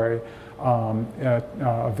February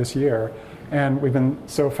of this year, and we've been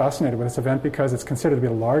so fascinated with this event because it's considered to be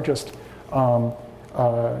the largest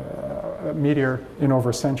meteor in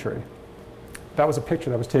over a century. That was a picture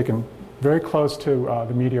that was taken very close to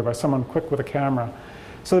the meteor by someone quick with a camera.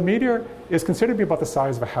 So the meteor is considered to be about the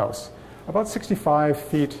size of a house, about 65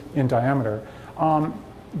 feet in diameter.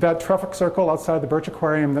 That traffic circle outside the Birch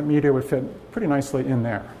Aquarium, that meteor would fit pretty nicely in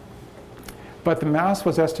there. But the mass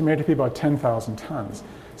was estimated to be about 10,000 tons.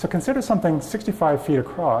 So consider something 65 feet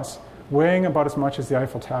across, weighing about as much as the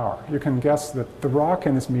Eiffel Tower. You can guess that the rock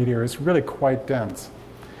in this meteor is really quite dense.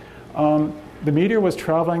 The meteor was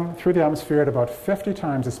traveling through the atmosphere at about 50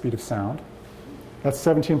 times the speed of sound. That's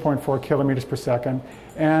 17.4 kilometers per second.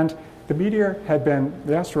 And the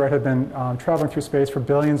asteroid had been traveling through space for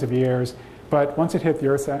billions of years, but once it hit the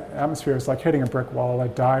Earth's atmosphere, it's like hitting a brick wall.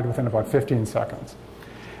 It died within about 15 seconds.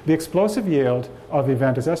 The explosive yield of the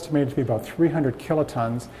event is estimated to be about 300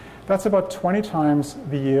 kilotons. That's about 20 times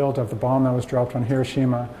the yield of the bomb that was dropped on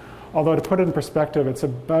Hiroshima. Although, to put it in perspective, it's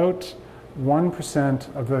about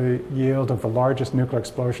 1% of the yield of the largest nuclear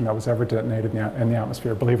explosion that was ever detonated in the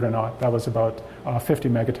atmosphere. Believe it or not, that was about 50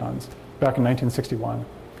 megatons back in 1961.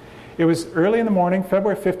 It was early in the morning,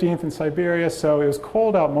 February 15th in Siberia, so it was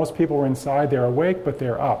cold out. Most people were inside. They're awake, but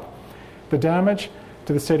they're up. The damage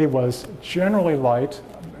to the city was generally light.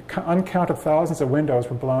 Uncounted thousands of windows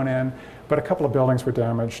were blown in, but a couple of buildings were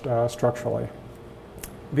damaged structurally.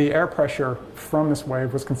 The air pressure from this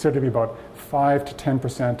wave was considered to be about 5 to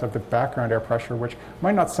 10% of the background air pressure, which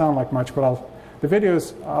might not sound like much, but the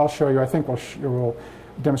videos I'll show you, I think, will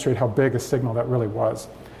demonstrate how big a signal that really was.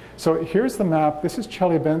 So here's the map. This is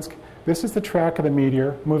Chelyabinsk. This is the track of the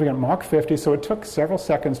meteor moving at Mach 50, so it took several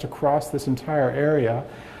seconds to cross this entire area.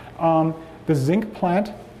 The zinc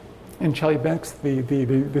plant in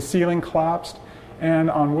Chelyabinsk, the ceiling collapsed, and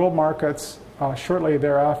on world markets, shortly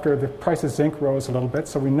thereafter, the price of zinc rose a little bit,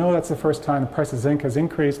 so we know that's the first time the price of zinc has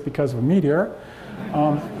increased because of a meteor.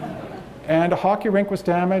 And a hockey rink was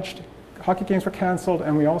damaged. Hockey games were canceled,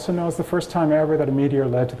 and we also know it's the first time ever that a meteor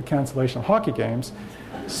led to the cancellation of hockey games.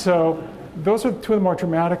 So those are two of the more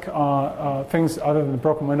dramatic things other than the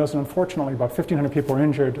broken windows, and unfortunately about 1,500 people were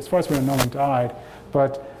injured. As far as we know, no one died.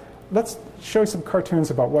 But let's show you some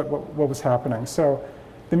cartoons about what was happening. So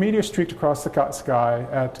the meteor streaked across the sky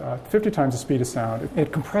at 50 times the speed of sound.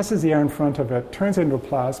 It compresses the air in front of it, turns it into a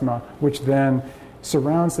plasma, which then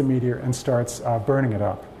surrounds the meteor and starts burning it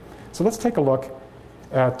up. So let's take a look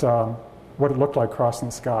at what it looked like crossing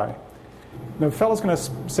the sky. Now, the fellow's going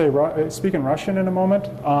to speak in Russian in a moment.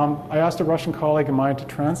 I asked a Russian colleague of mine to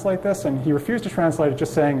translate this, and he refused to translate it,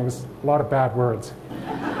 just saying it was a lot of bad words.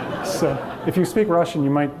 So if you speak Russian, you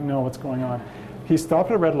might know what's going on. He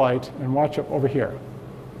stopped at a red light and watch up over here.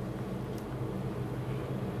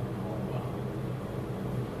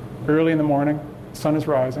 Early in the morning, the sun is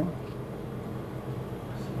rising.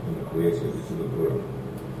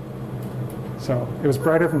 So it was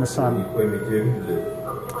brighter than the sun.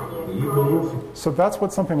 So that's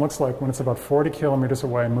what something looks like when it's about 40 kilometers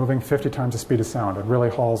away, moving 50 times the speed of sound. It really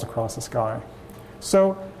hauls across the sky.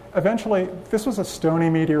 So eventually, this was a stony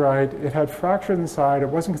meteorite. It had fractures inside. It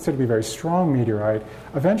wasn't considered to be a very strong meteorite.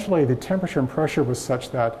 Eventually, the temperature and pressure was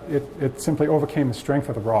such that it simply overcame the strength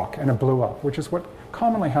of the rock, and it blew up, which is what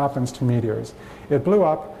commonly happens to meteors. It blew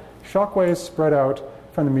up, shock waves spread out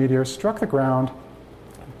from the meteor, struck the ground,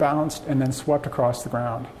 bounced, and then swept across the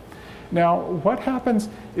ground. Now, what happens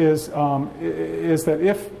is that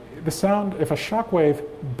if a shock wave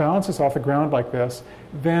bounces off the ground like this,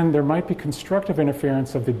 then there might be constructive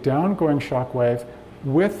interference of the downgoing shock wave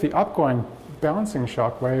with the upgoing bouncing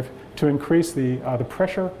shock wave to increase the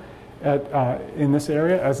pressure in this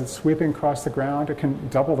area as it's sweeping across the ground. It can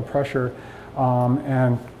double the pressure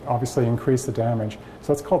and obviously increase the damage.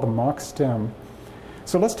 So that's called the Mach stim.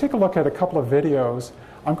 So let's take a look at a couple of videos.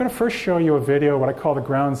 I'm going to first show you a video, what I call the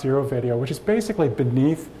ground zero video, which is basically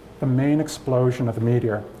beneath the main explosion of the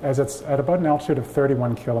meteor, as it's at about an altitude of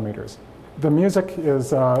 31 kilometers. The music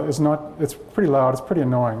is not, it's pretty loud, it's pretty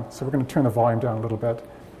annoying, so we're going to turn the volume down a little bit.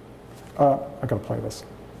 I've got to play this.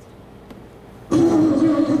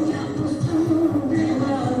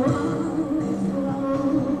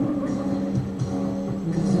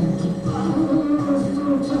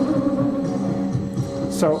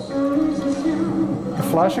 So the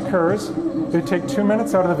flash occurs. They take 2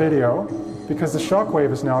 minutes out of the video because the shock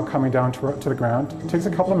wave is now coming down to the ground. It takes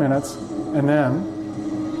a couple of minutes, and then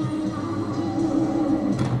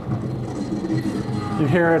you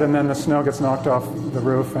hear it, and then the snow gets knocked off the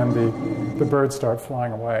roof, and the birds start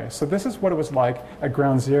flying away. So this is what it was like at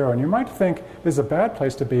ground zero. And you might think this is a bad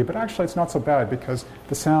place to be, but actually it's not so bad because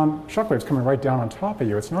the shock wave's coming right down on top of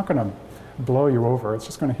you. It's not going to blow you over. It's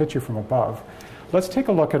just going to hit you from above. Let's take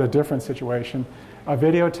a look at a different situation. A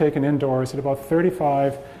video taken indoors at about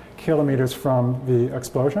 35 kilometers from the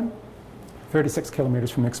explosion, 36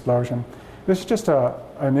 kilometers from the explosion. This is just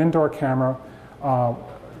an indoor camera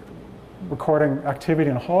recording activity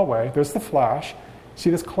in a hallway. There's the flash. See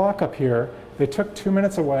this clock up here? They took 2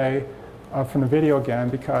 minutes away from the video again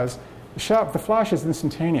because the flash is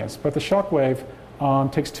instantaneous, but the shock wave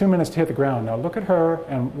takes 2 minutes to hit the ground. Now look at her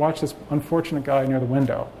and watch this unfortunate guy near the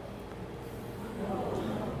window.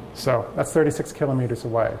 So that's 36 kilometers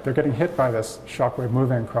away. They're getting hit by this shockwave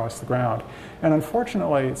moving across the ground. And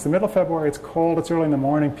unfortunately, it's the middle of February, it's cold, it's early in the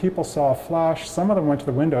morning, people saw a flash. Some of them went to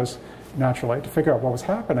the windows, naturally, to figure out what was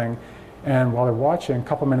happening. And while they're watching, a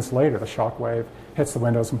couple minutes later, the shockwave hits the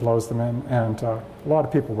windows and blows them in. And a lot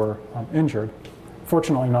of people were injured.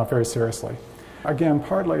 Fortunately, not very seriously. Again,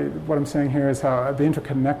 partly what I'm saying here is how the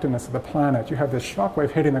interconnectedness of the planet. You have this shock wave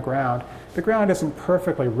hitting the ground. The ground isn't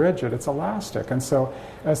perfectly rigid, it's elastic. And so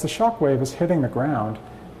as the shock wave is hitting the ground,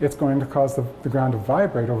 it's going to cause the ground to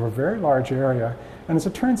vibrate over a very large area. And as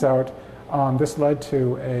it turns out, this led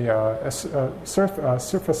to a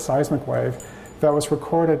surface seismic wave that was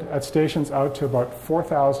recorded at stations out to about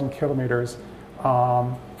 4,000 kilometers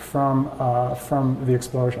from the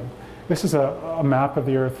explosion. This is a map of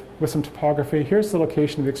the Earth with some topography. Here's the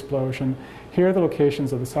location of the explosion. Here are the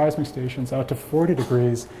locations of the seismic stations out to 40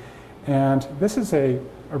 degrees. And this is a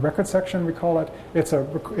record section, we call it. It's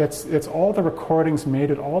all the recordings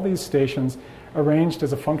made at all these stations arranged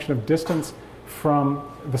as a function of distance from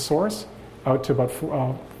the source out to about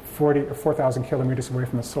 4,000 kilometers away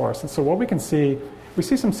from the source. And so what we can see, we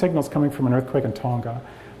see some signals coming from an earthquake in Tonga.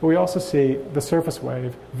 But we also see the surface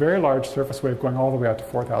wave, very large surface wave going all the way out to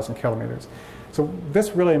 4,000 kilometers. So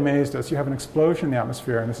this really amazed us. You have an explosion in the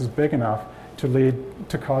atmosphere, and this is big enough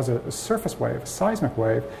to cause a surface wave, a seismic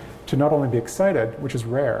wave, to not only be excited, which is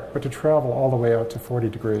rare, but to travel all the way out to 40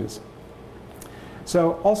 degrees.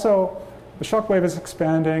 So also, the shock wave is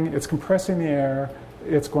expanding, it's compressing the air,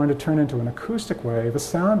 it's going to turn into an acoustic wave, a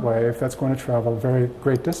sound wave that's going to travel a very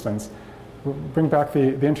great distance. We'll bring back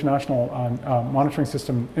the International Monitoring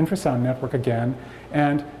System Infrasound Network again,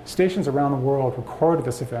 and stations around the world recorded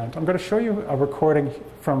this event. I'm going to show you a recording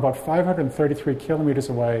from about 533 kilometers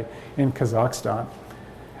away in Kazakhstan.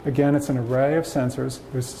 Again, it's an array of sensors.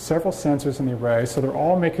 There's several sensors in the array, so they're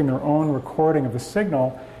all making their own recording of the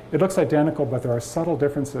signal. It looks identical, but there are subtle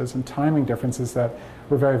differences and timing differences that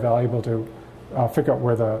were very valuable to figure out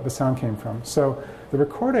where the sound came from. So the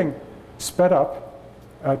recording sped up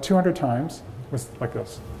 200 times, was like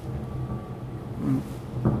this.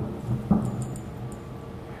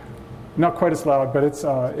 Not quite as loud, but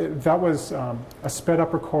that was a sped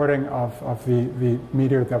up recording of the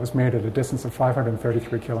meteor that was made at a distance of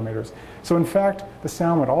 533 kilometers. So in fact, the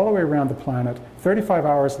sound went all the way around the planet. 35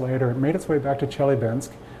 hours later, it made its way back to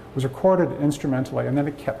Chelyabinsk, was recorded instrumentally, and then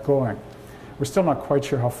it kept going. We're still not quite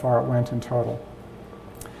sure how far it went in total.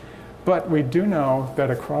 But we do know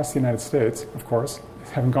that across the United States, of course,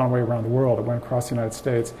 having gone way around the world, it went across the United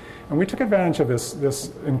States. And we took advantage of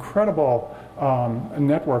this incredible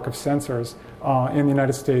network of sensors in the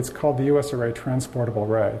United States called the US Array Transportable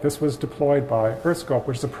Array. This was deployed by EarthScope,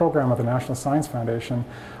 which is a program of the National Science Foundation.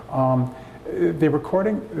 The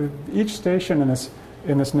recording, each station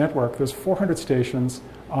in this network, there's 400 stations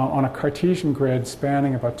on a Cartesian grid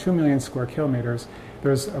spanning about 2 million square kilometers.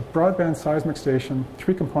 There's a broadband seismic station,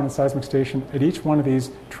 3-component seismic station at each one of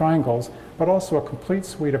these triangles, but also a complete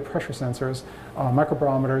suite of pressure sensors,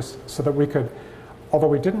 microbarometers, so that we could, although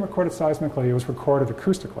we didn't record it seismically, it was recorded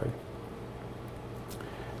acoustically.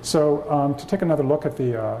 So to take another look at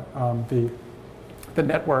the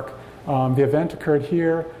network, the event occurred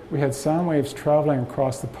here. We had sound waves traveling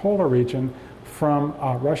across the polar region from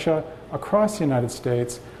Russia across the United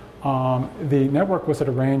States. The network was at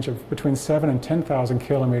a range of between 7,000 and 10,000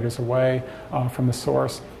 kilometers away from the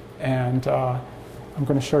source, and I'm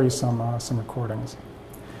going to show you some recordings.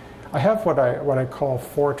 I have what I call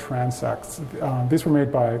 4 transects. These were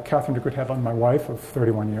made by Catherine de Groot-Hedlund, my wife of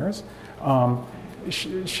 31 years.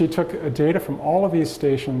 She took data from all of these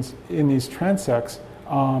stations in these transects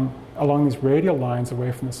along these radial lines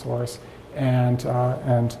away from the source, and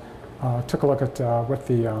took a look at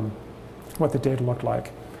what the data looked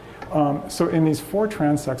like. So in these 4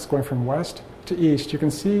 transects going from west to east, you can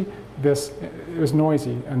see this. It was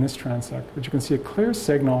noisy in this transect, but you can see a clear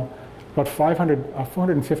signal about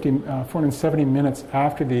 470 minutes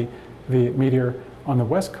after the meteor on the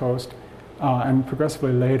west coast, and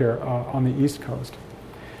progressively later on the east coast.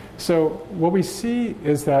 So what we see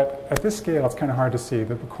is that at this scale, it's kind of hard to see.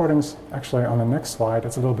 The recordings, actually on the next slide,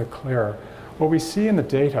 it's a little bit clearer. What we see in the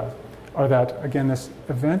data are that, again, this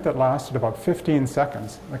event that lasted about 15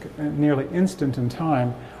 seconds, like nearly instant in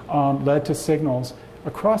time, led to signals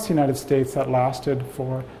across the United States that lasted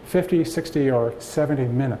for 50, 60, or 70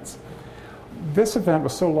 minutes. This event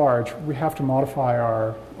was so large, we have to modify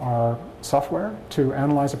our software to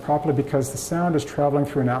analyze it properly, because the sound is traveling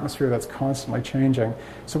through an atmosphere that's constantly changing.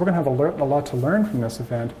 So we're going to have a lot to learn from this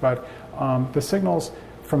event, but the signals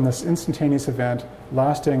from this instantaneous event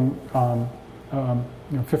lasting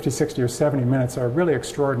 50, 60, or 70 minutes are really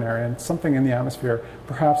extraordinary, and something in the atmosphere,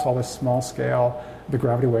 perhaps all this small scale, the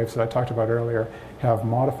gravity waves that I talked about earlier, have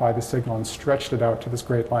modified the signal and stretched it out to this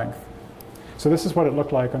great length. So this is what it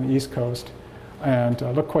looked like on the East Coast, and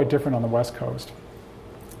looked quite different on the West Coast.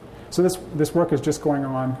 So this work is just going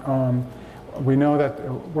on. We know that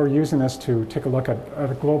we're using this to take a look at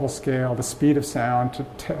a global scale, the speed of sound,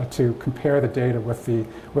 to compare the data with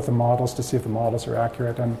the models to see if the models are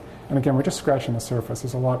accurate. And again, we're just scratching the surface.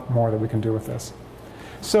 There's a lot more that we can do with this.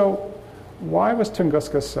 So why was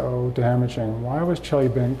Tunguska so damaging? Why was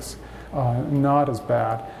Chelyabinsk not as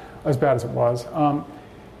bad as it was?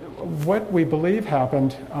 What we believe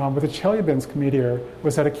happened with the Chelyabinsk meteor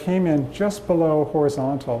was that it came in just below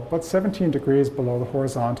horizontal, about 17 degrees below the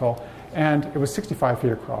horizontal, and it was 65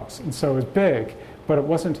 feet across. And so it was big, but it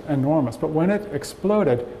wasn't enormous. But when it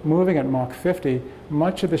exploded, moving at Mach 50,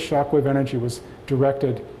 much of the shockwave energy was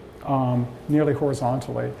directed nearly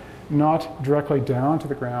horizontally, not directly down to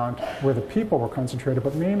the ground where the people were concentrated,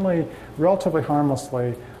 but mainly relatively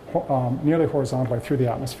harmlessly nearly horizontally through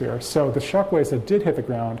the atmosphere. So the shock waves that did hit the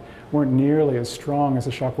ground weren't nearly as strong as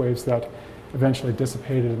the shock waves that eventually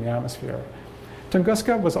dissipated in the atmosphere.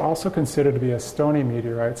 Tunguska was also considered to be a stony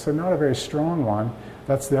meteorite, so not a very strong one.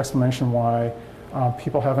 That's the explanation why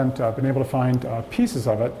people haven't been able to find pieces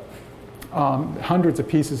of it. Hundreds of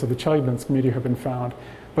pieces of the Chelyabinsk meteor have been found,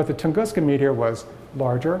 but the Tunguska meteor was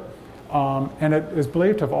larger, and it is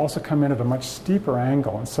believed to have also come in at a much steeper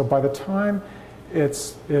angle. And so by the time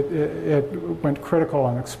it went critical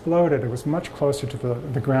and exploded, it was much closer to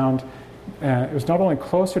the ground. And it was not only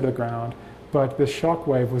closer to the ground, but the shock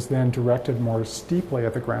wave was then directed more steeply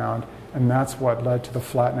at the ground, and that's what led to the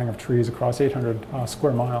flattening of trees across 800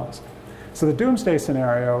 square miles. So the doomsday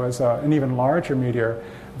scenario is an even larger meteor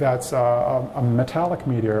that's a metallic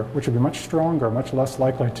meteor, which would be much stronger, much less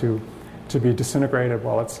likely to be disintegrated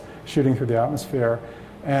while it's shooting through the atmosphere.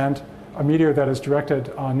 And a meteor that is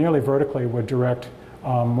directed nearly vertically would direct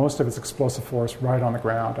most of its explosive force right on the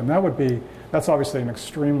ground. And that's obviously an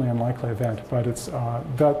extremely unlikely event, but it's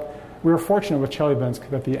that we were fortunate with Chelyabinsk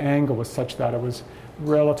that the angle was such that it was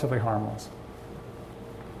relatively harmless.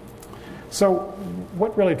 So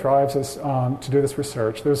what really drives us to do this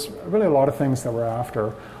research? There's really a lot of things that we're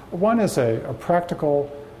after. One is a practical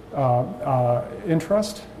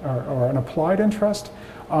interest or an applied interest.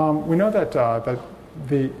 We know that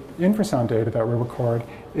the infrasound data that we record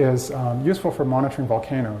is useful for monitoring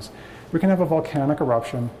volcanoes. we can have a volcanic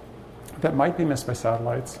eruption that might be missed by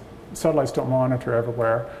satellites. Satellites don't monitor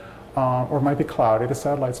everywhere, or it might be cloudy. The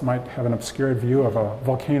satellites might have an obscured view of a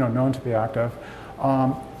volcano known to be active.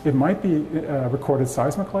 It might be recorded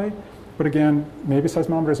seismically, but again, maybe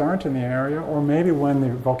seismometers aren't in the area, or maybe when the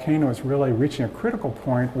volcano is really reaching a critical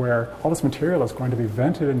point where all this material is going to be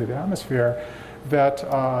vented into the atmosphere, that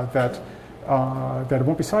it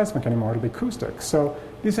won't be seismic anymore, it'll be acoustic. So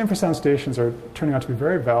these infrasound stations are turning out to be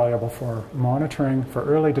very valuable for monitoring, for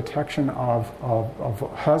early detection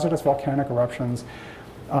of hazardous volcanic eruptions.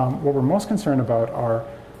 What we're most concerned about are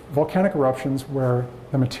volcanic eruptions where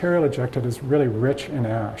the material ejected is really rich in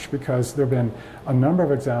ash, because there have been a number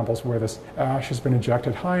of examples where this ash has been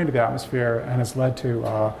ejected high into the atmosphere and has led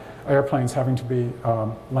to airplanes having to be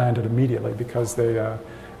landed immediately because they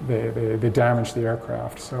damage the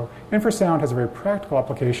aircraft. So infrasound has a very practical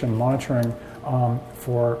application, monitoring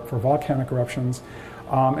for volcanic eruptions,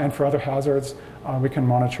 and for other hazards. We can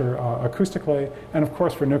monitor acoustically, and of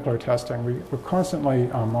course for nuclear testing. We constantly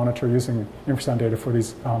monitor using infrasound data for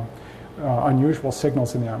these unusual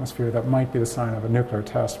signals in the atmosphere that might be the sign of a nuclear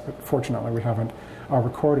test, but fortunately we haven't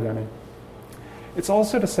recorded any. It's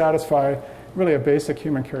also to satisfy really a basic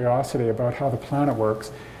human curiosity about how the planet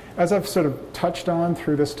works. As I've sort of touched on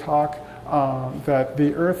through this talk, that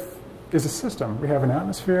the Earth is a system. We have an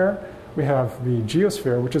atmosphere, we have the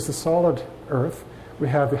geosphere, which is the solid Earth, we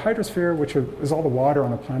have the hydrosphere, which is all the water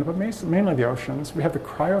on the planet, but mainly the oceans. We have the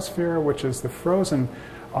cryosphere, which is the frozen,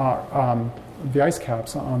 the ice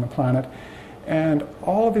caps on the planet. And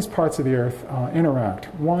all of these parts of the Earth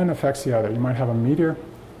interact. One affects the other. You might have a meteor,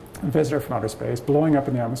 a visitor from outer space, blowing up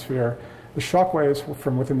in the atmosphere. The shock waves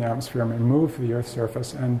from within the atmosphere may move the Earth's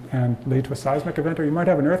surface and lead to a seismic event, or you might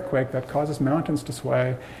have an earthquake that causes mountains to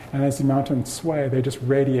sway, and as the mountains sway, they just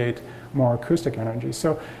radiate more acoustic energy.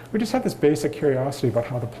 So we just have this basic curiosity about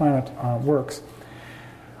how the planet works.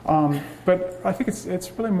 But I think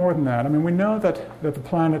it's really more than that. I mean, we know that the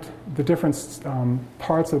planet, the different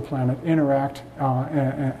parts of the planet interact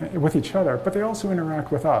with each other, but they also interact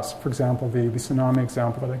with us. For example, the tsunami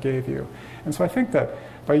example that I gave you. And so I think that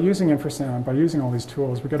by using infrasound, by using all these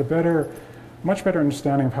tools, we get a much better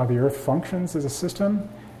understanding of how the Earth functions as a system,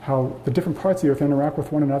 how the different parts of the Earth interact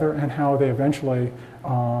with one another, and how they eventually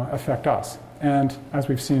affect us. And as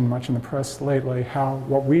we've seen much in the press lately, how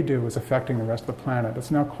what we do is affecting the rest of the planet.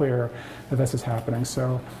 It's now clear that this is happening.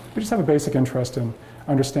 So we just have a basic interest in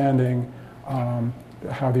understanding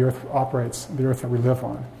how the Earth operates, the Earth that we live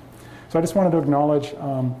on. So I just wanted to acknowledge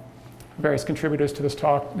various contributors to this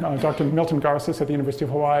talk. Dr. Milton Garces at the University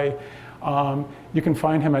of Hawaii. You can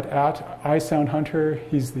find him at iSoundHunter.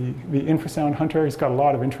 He's the infrasound hunter. He's got a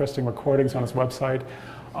lot of interesting recordings on his website.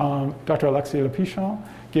 Dr. Alexis Lepichon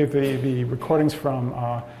gave the recordings from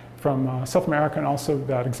South America, and also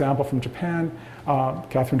that example from Japan.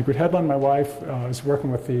 Catherine DeGroot Hedlund, my wife, is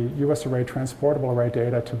working with the U.S. Array transportable array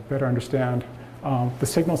data to better understand the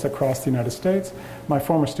signals that cross the United States. My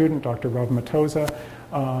former student, Dr. Rob Matosa,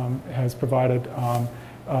 has provided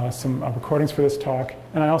some recordings for this talk.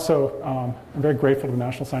 And I also am very grateful to the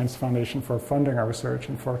National Science Foundation for funding our research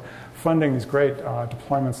and for funding these great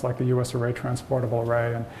deployments like the U.S. Array Transportable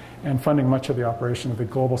Array and funding much of the operation of the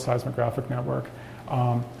Global Seismographic Network.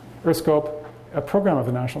 EarthScope, a program of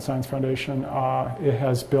the National Science Foundation, it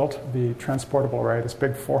has built the Transportable Array, this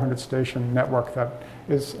big 400-station network that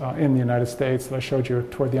is in the United States that I showed you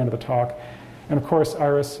toward the end of the talk. And of course,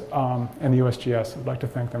 IRIS and the USGS, I'd like to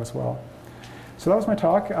thank them as well. So that was my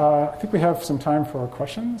talk. I think we have some time for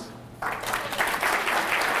questions.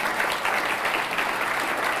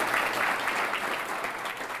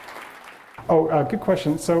 Good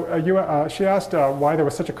question. So she asked why there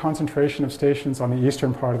was such a concentration of stations on the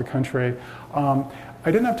eastern part of the country. I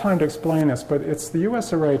didn't have time to explain this, but it's the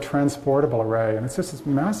US Array Transportable Array, and it's just this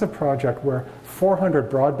massive project where 400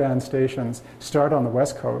 broadband stations start on the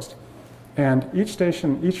West Coast, and each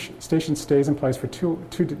station stays in place for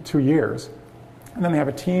two years. And then they have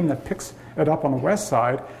a team that picks it up on the west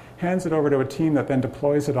side, hands it over to a team that then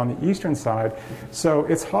deploys it on the eastern side. So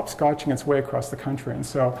it's hopscotching its way across the country. And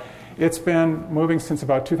so it's been moving since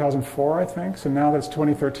about 2004, I think. So now that it's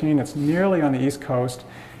 2013, it's nearly on the East Coast.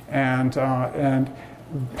 And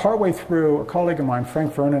partway through, a colleague of mine,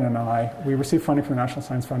 Frank Vernon, and I, we received funding from the National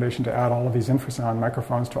Science Foundation to add all of these infrasound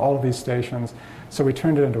microphones to all of these stations. So we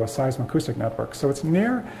turned it into a seismoacoustic network. So it's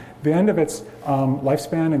near the end of its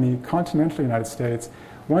lifespan in the continental United States.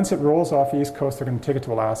 Once it rolls off the East Coast, they're going to take it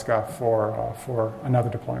to Alaska for another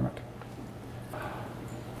deployment.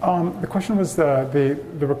 The question was the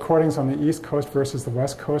recordings on the East Coast versus the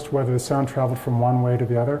West Coast, whether the sound traveled from one way to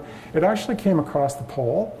the other. It actually came across the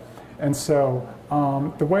pole. And so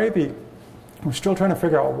we're still trying to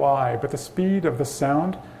figure out why, but the speed of the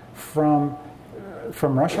sound from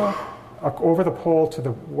Russia over the pole to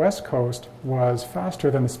the west coast was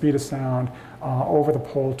faster than the speed of sound over the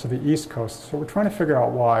pole to the east coast. So we're trying to figure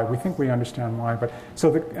out why. We think we understand why. But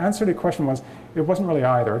so the answer to the question was, it wasn't really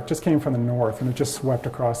either. It just came from the north, and it just swept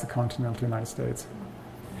across the continental United States.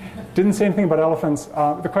 Didn't say anything about elephants.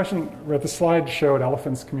 The slide showed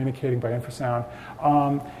elephants communicating by infrasound.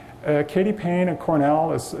 Katie Payne at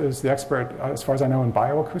Cornell is the expert, as far as I know, in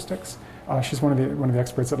bioacoustics. She's one of the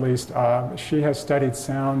experts, at least. She has studied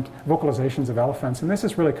sound vocalizations of elephants, and this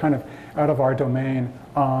is really kind of out of our domain.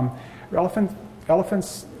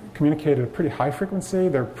 Elephants communicate at a pretty high frequency.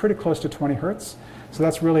 They're pretty close to 20 hertz, so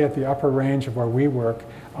that's really at the upper range of where we work.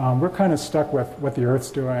 We're kind of stuck with what the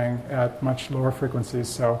Earth's doing at much lower frequencies.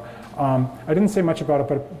 So I didn't say much about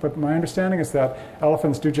it, but my understanding is that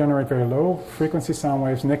elephants do generate very low frequency sound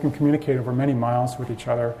waves, and they can communicate over many miles with each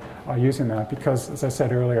other using that because, as I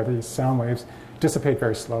said earlier, these sound waves dissipate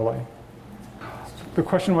very slowly. The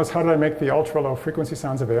question was, how did I make the ultra-low frequency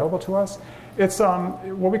sounds available to us? It's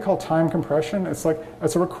what we call time compression. It's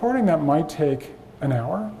a recording that might take an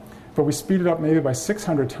hour, but we speed it up maybe by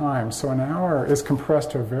 600 times. So an hour is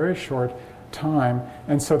compressed to a very short time.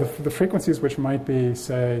 And so the frequencies, which might be,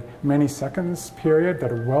 say, many seconds period,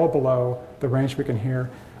 that are well below the range we can hear,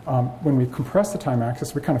 when we compress the time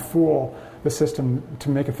axis, we kind of fool the system to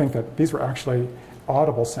make it think that these were actually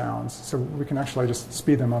audible sounds. So we can actually just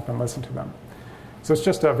speed them up and listen to them. So it's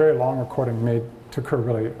just a very long recording made to occur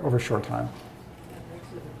really over a short time.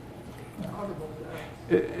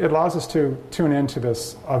 It allows us to tune into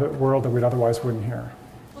this other world that we otherwise wouldn't hear.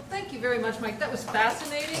 Well, thank you very much, Mike. That was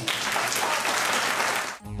fascinating.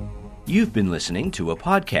 You've been listening to a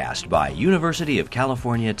podcast by University of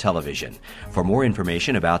California Television. For more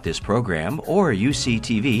information about this program or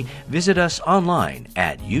UCTV, visit us online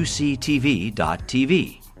at uctv.tv.